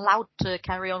 I'm allowed to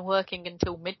carry on working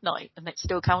until midnight, and it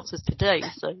still counts as today,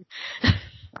 so...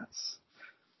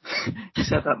 You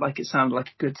said that like it sounded like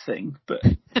a good thing, but...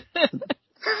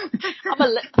 I'm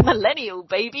a millennial,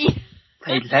 baby!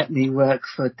 They let me work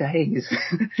for days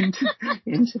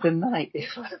into the night.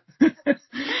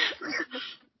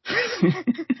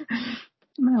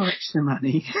 No extra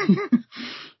money.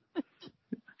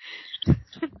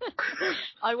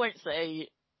 I won't say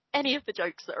any of the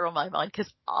jokes that are on my mind,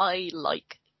 because I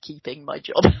like keeping my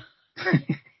job.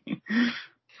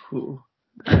 Cool.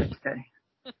 Okay.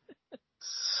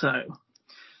 So,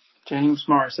 James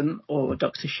Morrison, or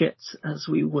Dr. Shits, as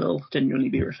we will genuinely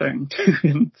be referring to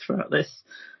him throughout this,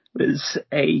 was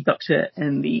a doctor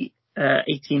in the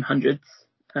 1800s.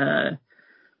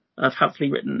 I've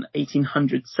helpfully written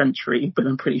 1800th century, but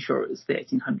I'm pretty sure it was the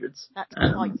 1800s. That's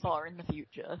quite far in the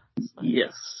future. So.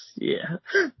 Yes, yeah.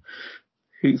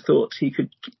 Who thought he could,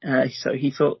 so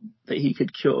he thought that he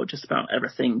could cure just about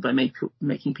everything by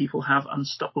making people have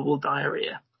unstoppable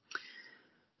diarrhea.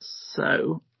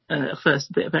 So,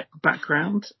 first, a bit of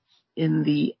background. In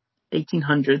the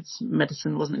 1800s,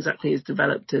 medicine wasn't exactly as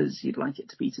developed as you'd like it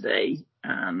to be today.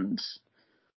 And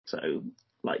so,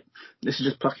 like, this is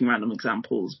just plucking random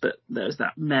examples, but there's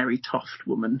that Mary Toft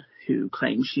woman who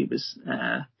claimed she was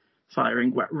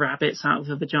firing rabbits out of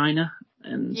her vagina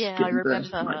and giving birth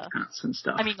to like cats and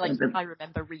stuff. I mean, like, I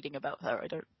remember reading about her. I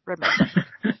don't remember.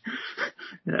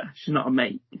 Yeah, she's not a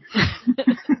mate.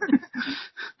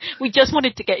 We just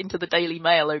wanted to get into the Daily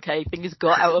Mail, okay? Things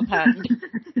got out of hand.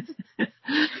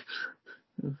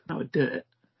 That would do it.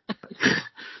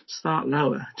 Start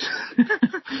lower.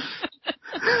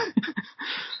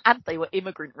 And they were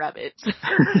immigrant rabbits.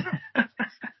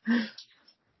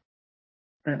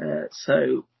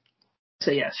 So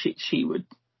yeah, she would,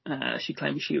 she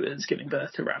claimed she was giving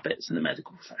birth to rabbits, and the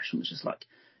medical profession was just like,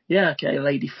 yeah, okay, a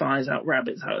lady fires out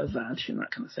rabbits out of vag and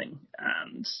that kind of thing.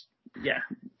 And yeah,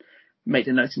 made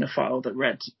a note in a file that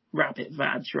read rabbit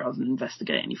vag rather than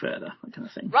investigate any further, that kind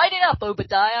of thing. Write it up,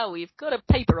 Obadiah. We've got a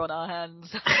paper on our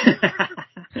hands.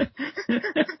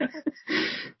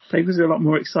 Papers were a lot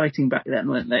more exciting back then,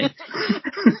 weren't they?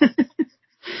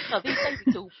 Oh, these days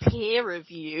it's all peer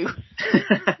review.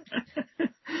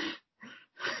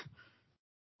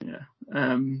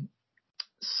 Yeah.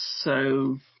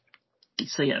 So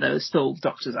yeah, there are still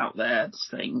doctors out there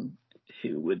saying,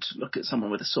 who would look at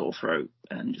someone with a sore throat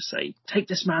and just say, take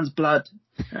this man's blood,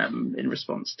 in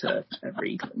response to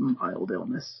every mild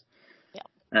illness.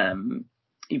 Yeah.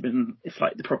 even if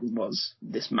like the problem was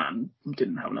this man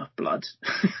didn't have enough blood,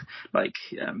 like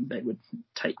they would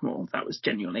take more. That was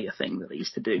genuinely a thing that they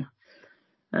used to do.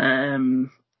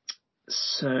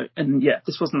 So, and yeah,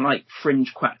 this wasn't like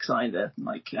fringe quacks either.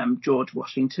 Like George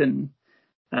Washington,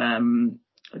 I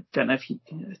don't know if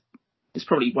it's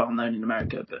probably well known in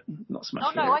America, but not so much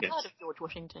Oh here, no, I I've guess. heard of George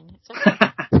Washington. It's okay.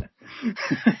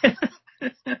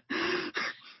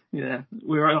 Yeah,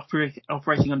 we're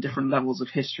operating on different levels of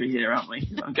history here, aren't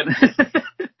we? I'm gonna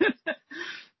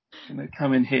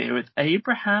come in here with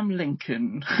Abraham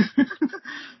Lincoln.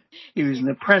 He was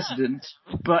the president,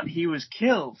 but he was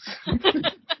killed.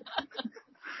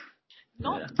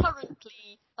 Not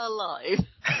currently alive.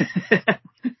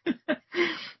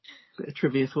 Bit of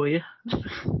trivia for you.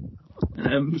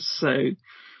 So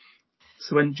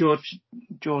when George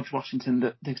Washington,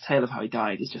 the tale of how he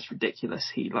died is just ridiculous.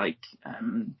 He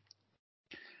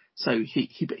so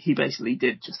he basically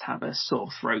did just have a sore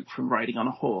throat from riding on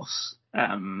a horse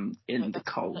in the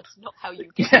cold. That's not how you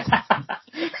get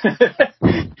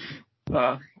it.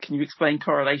 Can you explain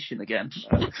correlation again?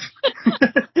 I've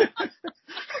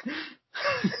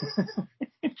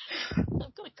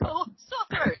got a cold sore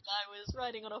throat. I was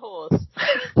riding on a horse.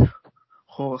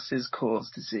 Horses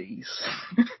cause disease.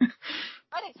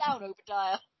 Write it down,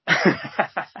 Obadiah.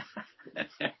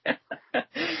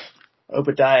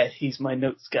 Obadiah, he's my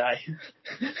notes guy.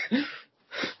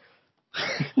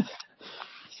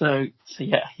 So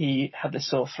yeah, he had a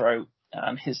sore throat,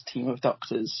 and his team of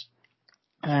doctors,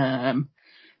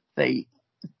 they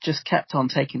just kept on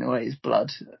taking away his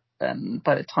blood, and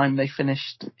by the time they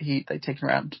finished, they'd taken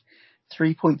around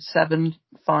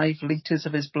 3.75 litres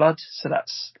of his blood. So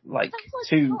that's like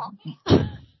two.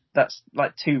 That's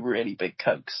like two really big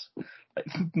cokes. Like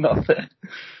nothing.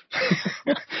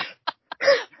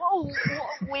 Whoa,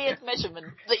 what a weird measurement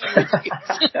that you would use.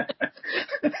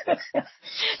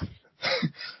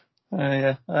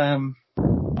 Yeah.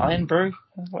 Iron brew,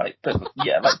 like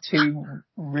two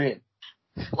real.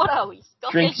 What are we?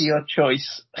 Scottish? Drink of your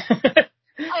choice. I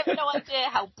have no idea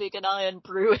how big an iron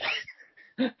brew is.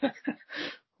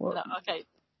 Well, no, okay.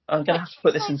 I'm gonna have to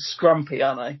put this in scrumpy,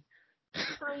 aren't I?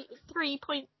 3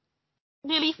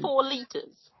 nearly 4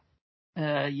 litres.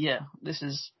 Yeah, this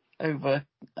is over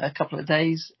a couple of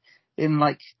days. In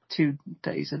like 2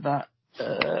 days of that,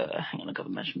 hang on, I got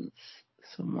the measurements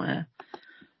somewhere.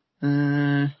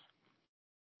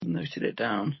 Noted it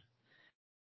down.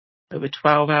 Over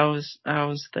 12 hours,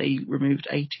 they removed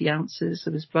 80 ounces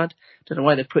of his blood. Don't know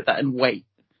why they put that in weight.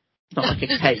 It's not like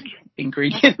a cake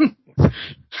ingredient.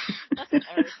 That's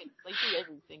American. They do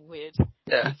everything weird.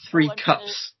 Yeah, 3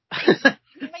 cups.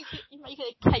 You make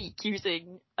a cake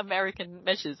using American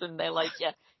measures, and they're like,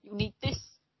 yeah, you need this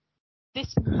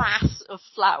mass of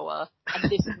flour and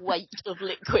this weight of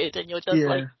liquid, and you're just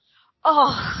like,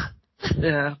 oh.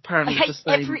 Yeah, apparently I hate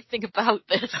everything about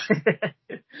this.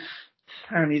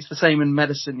 Apparently it's the same in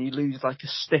medicine. You lose like a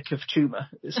stick of tumour.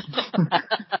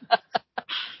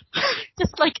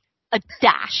 Just like a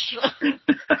dash.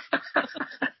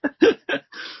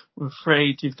 I'm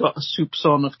afraid you've got a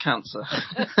soupçon of cancer.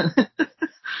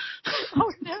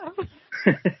 Oh no.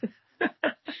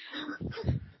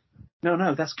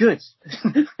 No, that's good.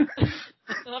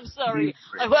 I'm sorry.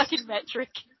 I work in metric.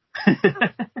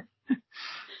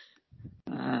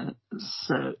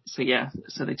 So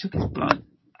they took his blood,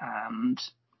 and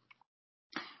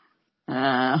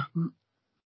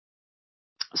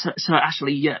so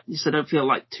actually, yeah, so I don't feel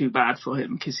like too bad for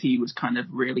him, because he was kind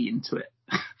of really into it.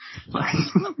 Like,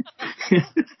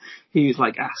 he was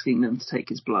like asking them to take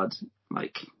his blood,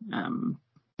 like,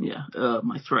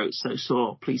 my throat's so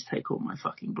sore, please take all my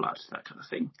fucking blood, that kind of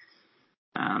thing.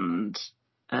 And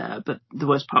but the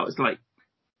worst part was like,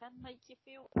 Can make you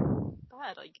feel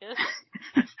bad, I guess.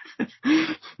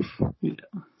 yeah.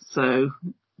 So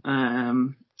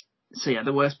yeah,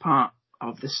 the worst part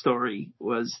of the story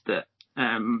was that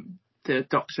the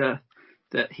doctor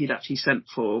that he'd actually sent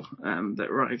for, that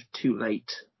arrived too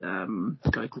late, a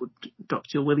guy called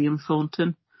Dr. William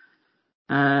Thornton,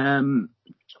 he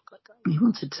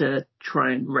wanted to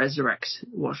try and resurrect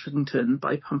Washington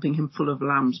by pumping him full of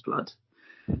lamb's blood.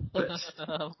 But,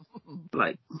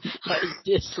 like, I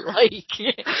dislike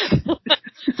it.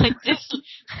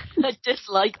 I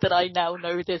dislike that I now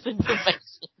know this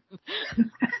information.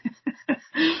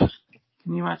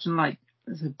 Can you imagine, like,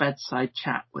 there's a bedside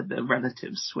chat with the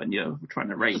relatives when you're trying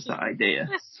to raise that idea?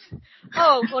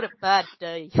 Oh, what a bad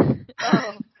day. This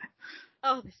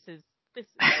is the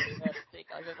worst thing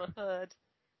I've ever heard.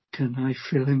 Can I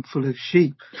fill him full of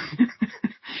sheep?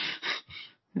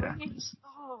 Yeah.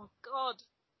 Oh, God.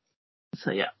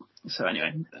 So, yeah. So,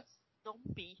 anyway.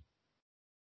 Zombie.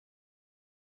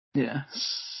 Yeah.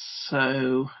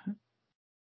 So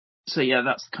yeah,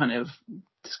 that's the kind of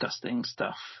disgusting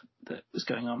stuff that was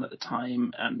going on at the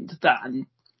time, and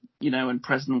when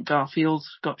President Garfield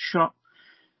got shot,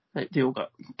 they all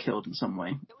got killed in some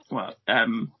way. Well,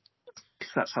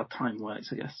 because that's how time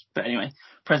works, I guess. But anyway,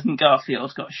 President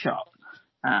Garfield got shot,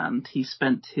 and he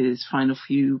spent his final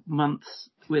few months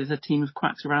with a team of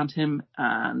quacks around him,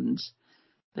 and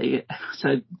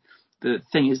so the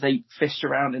thing is, they fished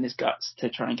around in his guts to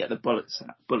try and get the bullet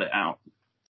out,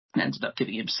 and ended up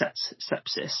giving him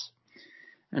sepsis.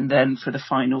 And then for the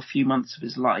final few months of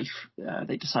his life,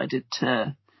 they decided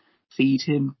to feed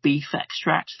him beef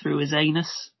extract through his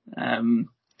anus.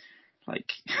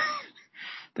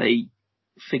 They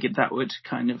figured that would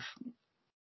kind of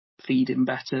feed him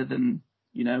better than,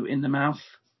 in the mouth,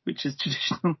 which is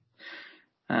traditional.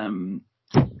 I don't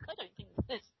think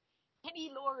there's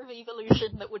any law of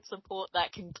evolution that would support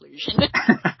that conclusion.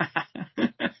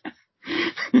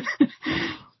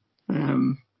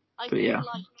 I feel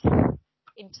like,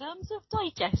 in terms of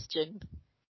digestion,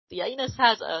 the anus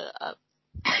has a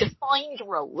defined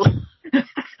role.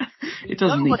 It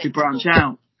doesn't need to branch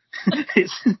out.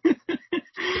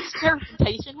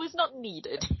 Experimentation was not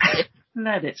needed.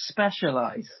 Let it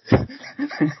specialise.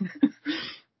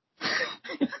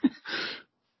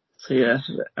 So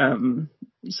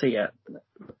yeah,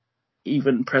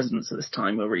 even presidents at this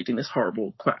time were reading this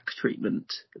horrible quack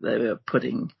treatment.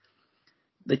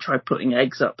 They tried putting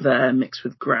eggs up there mixed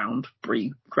with ground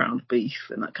beef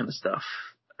and that kind of stuff.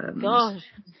 Gosh,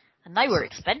 and they were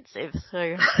expensive,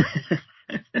 so.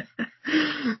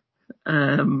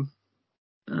 And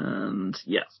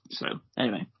yeah, so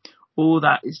anyway, all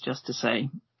that is just to say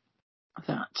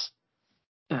that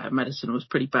medicine was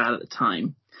pretty bad at the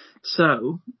time.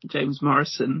 So James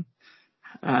Morrison,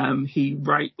 he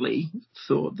rightly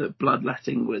thought that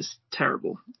bloodletting was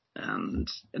terrible and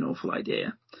an awful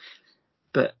idea,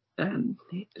 but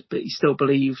he still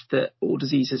believed that all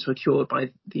diseases were cured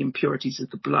by the impurities of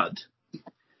the blood,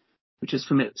 which is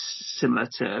similar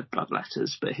to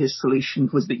bloodletters, but his solution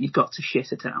was that you've got to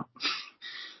shit it out.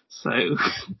 So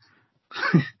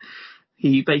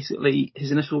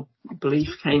his initial belief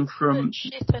came from...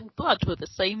 Shit and blood were the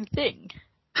same thing.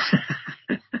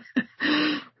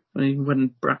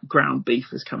 When ground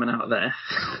beef was coming out of there.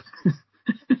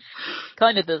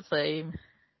 Kind of the same.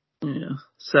 Yeah.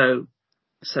 So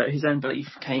his own belief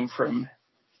came from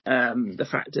the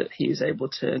fact that he was able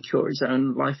to cure his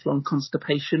own lifelong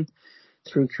constipation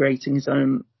through creating his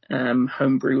own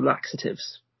homebrew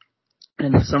laxatives.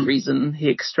 And for some reason,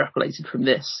 he extrapolated from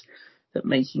this that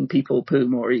making people poo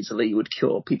more easily would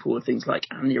cure people with things like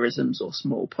aneurysms or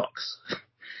smallpox.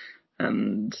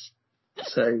 And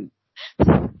so...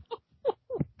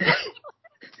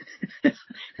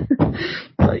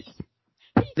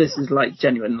 this is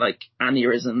genuine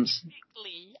aneurysms.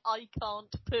 I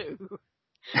can't poo.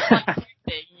 I'm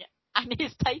pooping, and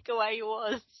his takeaway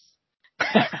was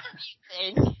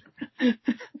everything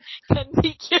can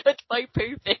be cured by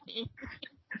pooping.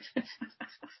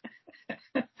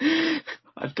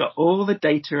 I've got all the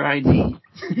data I need.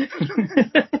 100%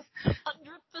 of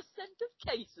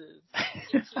cases,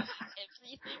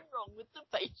 everything wrong with the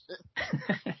patient.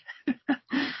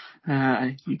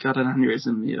 You got an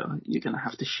aneurysm, you're going to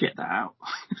have to shit that out.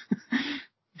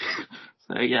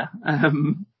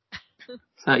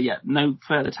 So yeah, no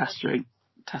further testing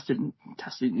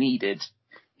needed.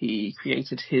 He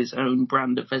created his own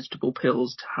brand of vegetable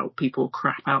pills to help people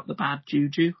crap out the bad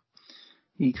juju.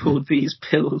 He called these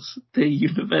pills the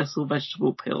universal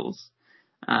vegetable pills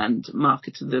and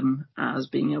marketed them as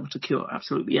being able to cure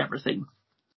absolutely everything.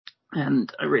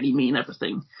 And I really mean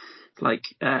everything.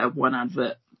 One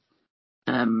advert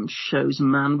shows a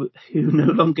man who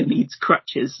no longer needs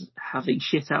crutches having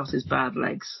shit out his bad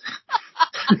legs.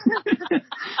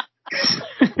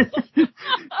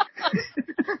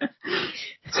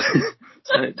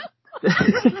 So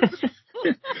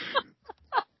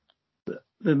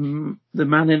the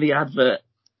man in the advert,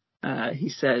 he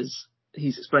says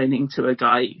he's explaining to a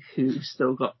guy who's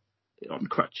still got on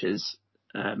crutches,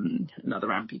 another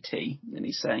amputee, and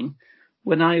he's saying,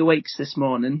 when I awakes this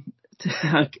morning,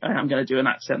 I'm going to do an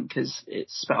accent because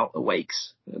it's spelt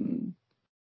awakes, and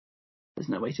there's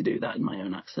no way to do that in my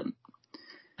own accent.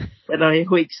 When I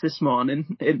awakes this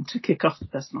morning, to kick off,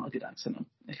 that's not a good accent.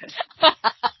 Okay.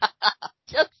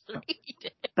 Just read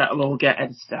it. That'll all get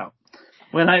edited out.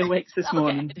 When I awakes this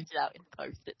morning... Get edited out in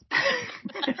post.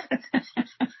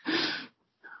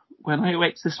 When I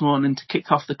awakes this morning to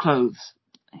kick off the clothes,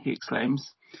 he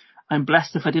exclaims, I'm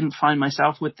blessed if I didn't find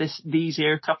myself with these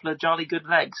here couple of jolly good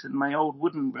legs and my old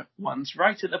wooden ones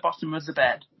right at the bottom of the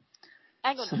bed.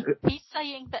 Hang on, So, he's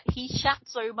saying that he shat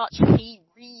so much he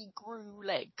regrew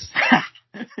legs.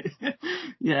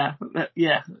 yeah,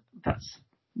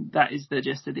 that is the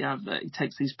gist of the advert. He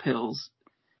takes these pills,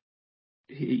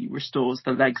 he restores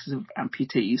the legs of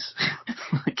amputees.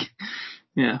 Like,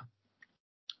 yeah.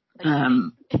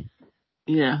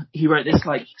 Yeah, he wrote this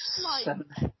like 7.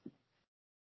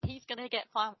 He's gonna get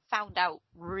found out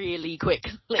really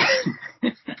quickly.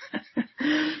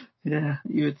 Yeah,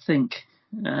 you would think.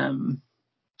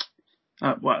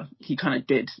 Well, he kind of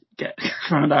did get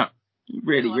found out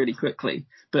really quickly,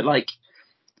 but like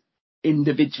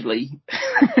individually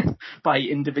by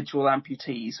individual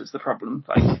amputees was the problem.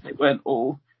 Like, they weren't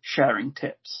all sharing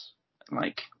tips.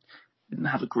 Like, didn't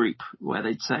have a group where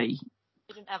they'd say,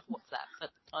 They didn't have WhatsApp at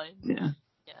the time. Yeah.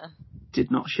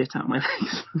 Did not shit out my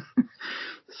legs.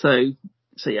 So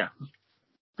yeah.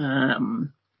 I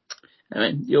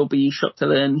mean, you'll be shocked to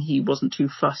learn he wasn't too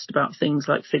fussed about things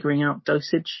like figuring out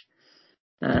dosage.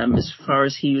 As far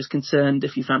as he was concerned,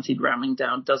 if you fancied ramming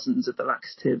down dozens of the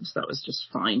laxatives, that was just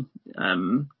fine.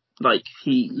 Like,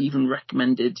 he even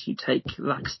recommended you take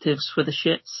laxatives for the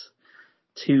shits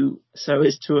so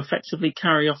as to effectively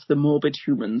carry off the morbid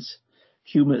humours,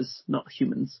 not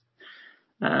humans,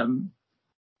 and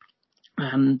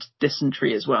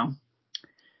dysentery as well.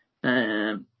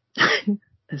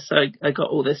 So I got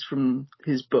all this from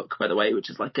his book, by the way, which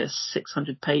is like a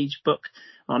 600-page book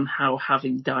on how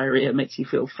having diarrhea makes you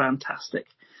feel fantastic.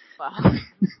 Wow.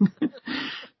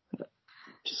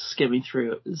 Just skimming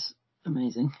through it was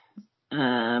amazing. So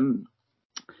I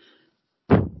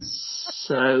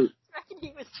reckon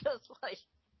he was just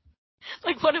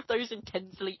like one of those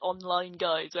intensely online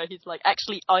guys where he's like,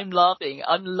 actually, I'm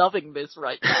loving this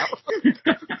right now.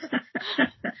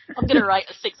 I'm going to write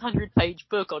a 600-page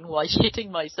book on why shitting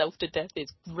myself to death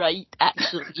is great,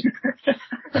 actually.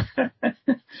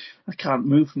 I can't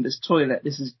move from this toilet.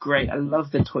 This is great. I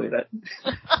love the toilet.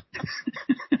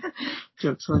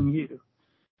 Joke's on you.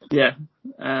 Yeah.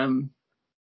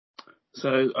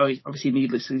 So, obviously,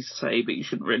 needless to say, but you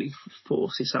shouldn't really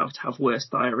force yourself to have worse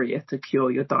diarrhea to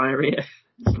cure your diarrhea.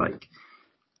 It's like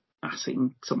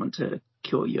asking someone to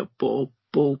cure your ball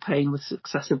pain with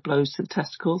successive blows to the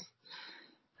testicles.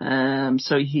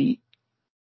 So he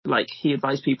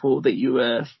advised people that you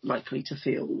were likely to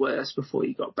feel worse before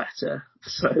you got better.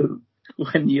 So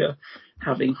when you're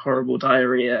having horrible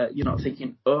diarrhea, you're not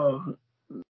thinking, oh,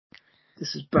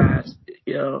 this is bad.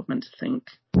 You're meant to think,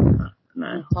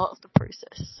 no. Part of the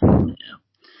process. Yeah.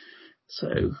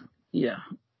 So, yeah.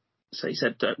 So he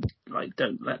said,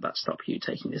 don't let that stop you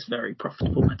taking this very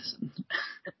profitable medicine.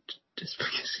 Just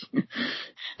because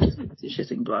you're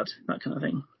shitting blood, that kind of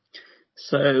thing.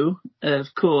 So,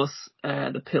 of course,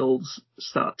 the pills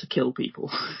start to kill people.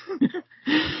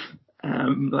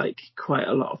 Like, quite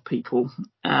a lot of people.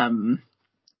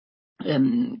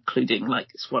 Including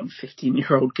like this one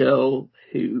 15-year-old girl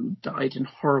who died in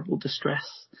horrible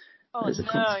distress. Oh, as a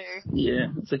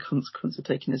consequence of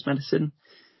taking his medicine.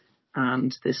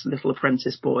 And this little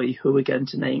apprentice boy, who we're going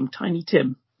to name Tiny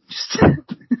Tim.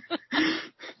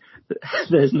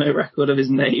 There's no record of his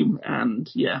name, and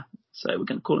yeah, so we're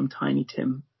going to call him Tiny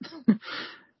Tim.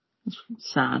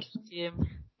 Sad. Tim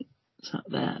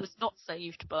There. was not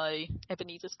saved by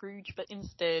Ebenezer Scrooge, but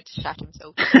instead shat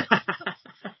himself.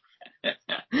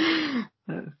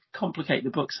 Complicate the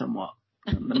book somewhat,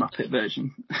 the Muppet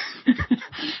version.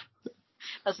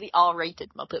 That's the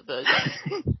R-rated Muppet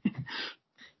version.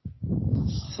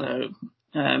 So,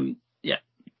 yeah.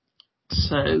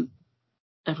 So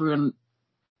everyone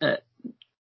at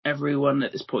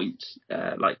this point,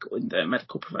 like in the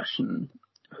medical profession,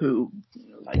 who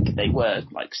like they were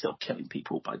like still killing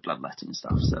people by bloodletting and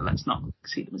stuff. So let's not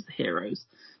see them as the heroes,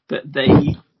 but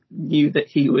they knew that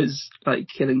he was like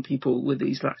killing people with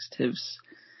these laxatives,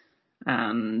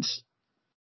 and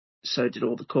so did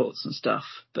all the courts and stuff.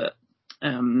 But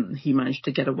he managed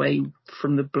to get away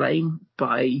from the blame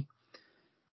by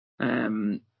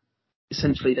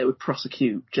essentially they would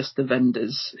prosecute just the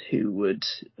vendors who would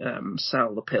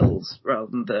sell the pills rather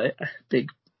than the big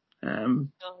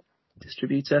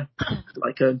distributor,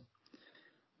 like a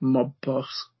mob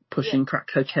boss pushing crack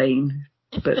cocaine.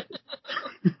 But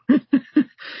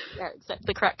yeah, except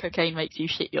the crack cocaine makes you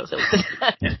shit yourself.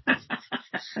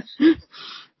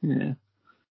 Yeah.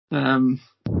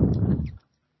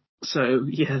 So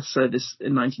this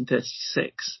in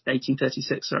 1836,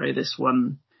 this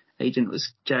one agent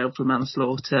was jailed for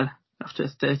manslaughter after a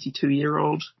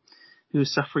 32-year-old who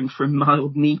was suffering from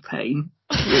mild knee pain.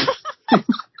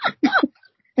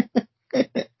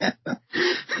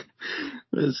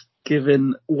 Was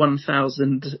given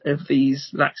 1,000 of these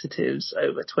laxatives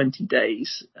over 20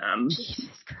 days and Jesus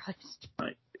Christ.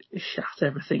 like shat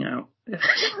everything out.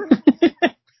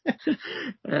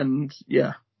 And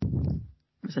yeah,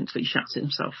 essentially shat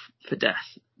himself to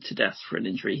death for an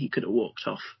injury he could have walked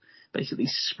off. Basically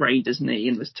sprained his knee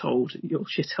and was told, "You'll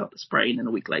shit out the sprain," and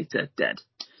a week later dead.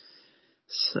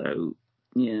 So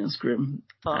yeah, it's grim.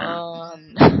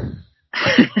 Fun.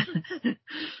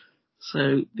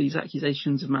 So these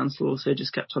accusations of manslaughter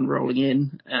just kept on rolling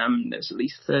in. There's at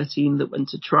least 13 that went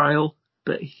to trial,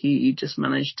 but he just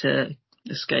managed to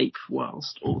escape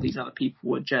whilst all these other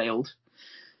people were jailed.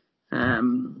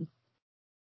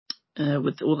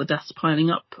 With all the deaths piling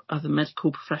up, other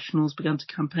medical professionals began to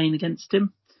campaign against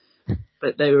him,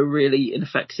 but they were really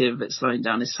ineffective at slowing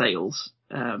down his sales.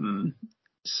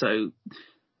 So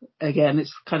again,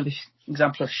 it's kind of an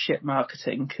example of shit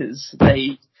marketing, because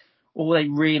all they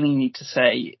really need to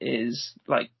say is,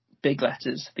 like, big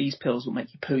letters, "These pills will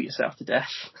make you poo yourself to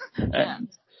death." Yeah.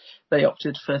 They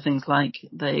opted for things like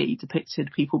they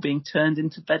depicted people being turned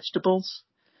into vegetables.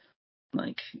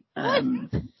 Like,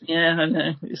 yeah, I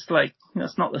know. It's like,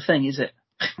 that's not the thing, is it?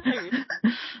 I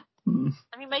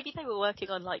mean, maybe they were working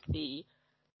on like the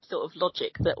sort of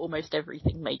logic that almost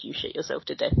everything made you shit yourself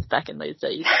to death back in those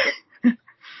days.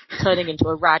 Turning into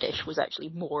a radish was actually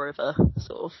more of a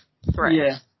sort of threat.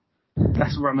 Yeah.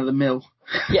 Less run of the mill.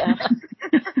 Yeah.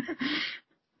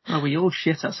 Oh, we all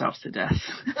shit ourselves to death.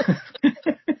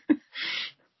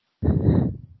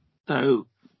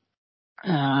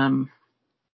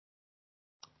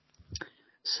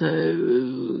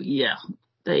 So yeah,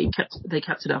 they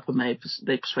kept it up, and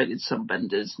they persuaded some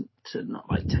vendors to not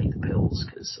take the pills,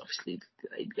 because obviously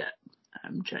they'd get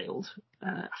jailed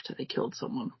after they killed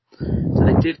someone. So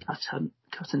they did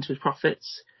cut into his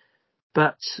profits,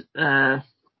 but yeah,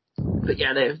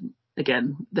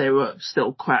 they were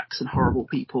still quacks and horrible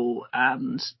people,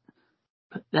 and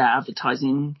their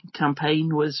advertising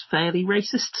campaign was fairly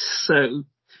racist. So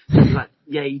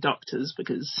yay doctors,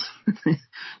 because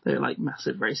they were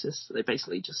massive racists. They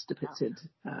basically just depicted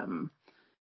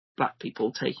black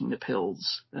people taking the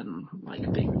pills and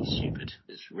being really stupid.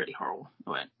 It's really horrible. I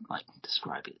won't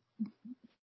describe it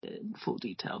in full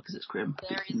detail because it's grim.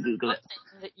 There You can is Google it.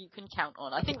 nothing that you can count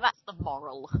on. I think that's the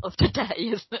moral of today,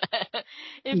 isn't it?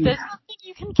 If Yeah. there's nothing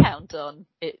you can count on,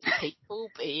 it's people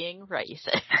being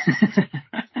racist.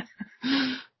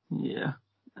 Yeah.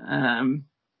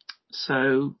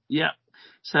 So yeah.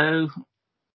 So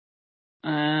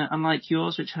unlike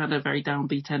yours, which had a very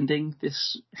downbeat ending,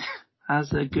 this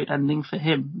has a good ending for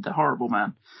him, the horrible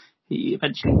man. He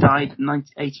eventually died in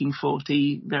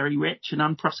 1840, very rich and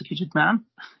unprosecuted man,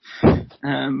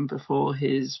 before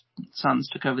his sons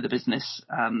took over the business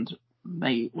and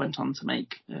went on to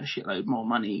make a shitload more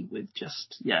money with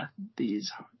just,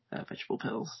 these vegetable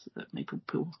pills that make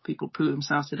people poo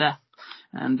themselves to death,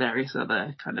 and various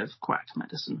other kind of quack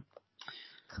medicine.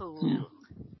 Cool. Yeah.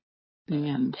 The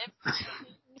end.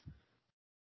 Everything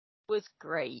was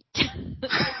great.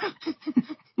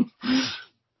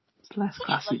 It's less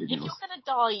classy than if yours. you're going to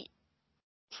die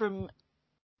from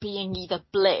being either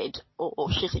bled or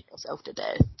shitting yourself to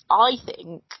death, I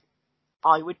think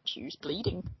I would choose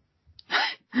bleeding.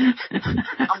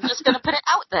 I'm just going to put it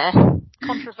out there.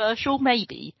 Controversial,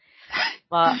 maybe.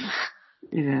 But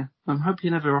Yeah, I'm hoping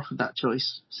you never offered that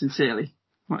choice, sincerely.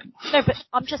 No, but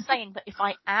I'm just saying that if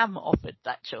I am offered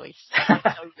that choice, I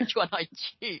know which one I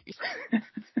choose.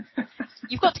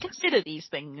 You've got to consider these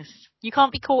things. You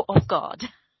can't be caught off guard.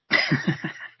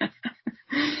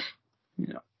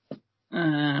 Yeah.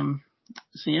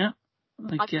 So yeah,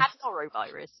 I've had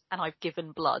norovirus and I've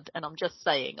given blood, and I'm just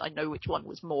saying I know which one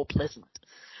was more pleasant.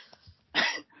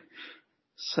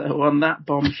 So on that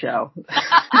bombshell.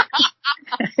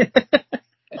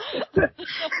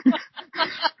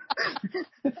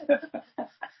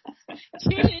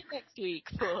 Tune in next week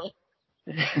for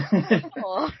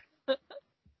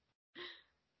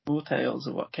more tales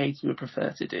of what Katie would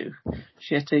prefer to do,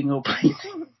 shitting or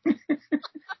bleeding.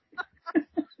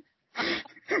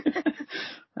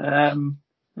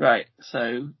 Right,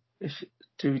 so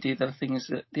do we do the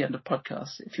things at the end of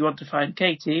podcasts? If you want to find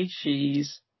Katie,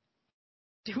 she's...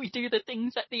 Do we do the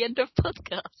things at the end of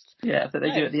podcasts? Yeah, that they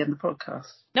do at the end of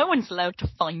podcasts. No one's allowed to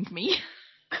find me.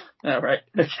 Oh, right,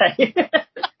 okay.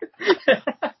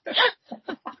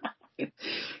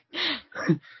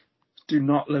 Do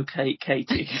not locate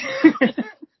Katie.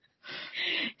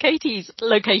 Katie's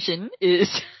location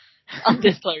is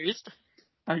undisclosed.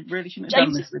 I really shouldn't have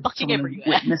done this with someone in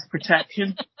witness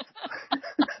protection.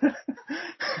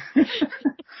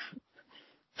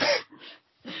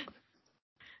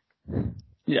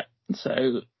 Yeah.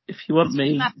 So if you want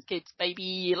me, Maths Kids,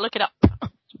 baby, look it up.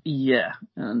 yeah,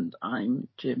 and I'm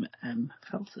Jim M.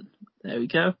 Felton. There we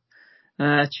go.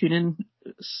 Tune in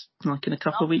like in a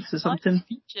couple of weeks or something.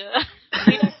 Yeah.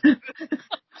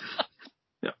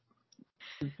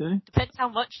 Okay. Depends how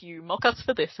much you mock us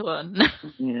for this one.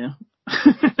 Yeah.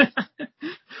 I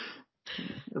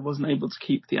wasn't able to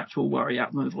keep the actual worry out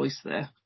of my voice there.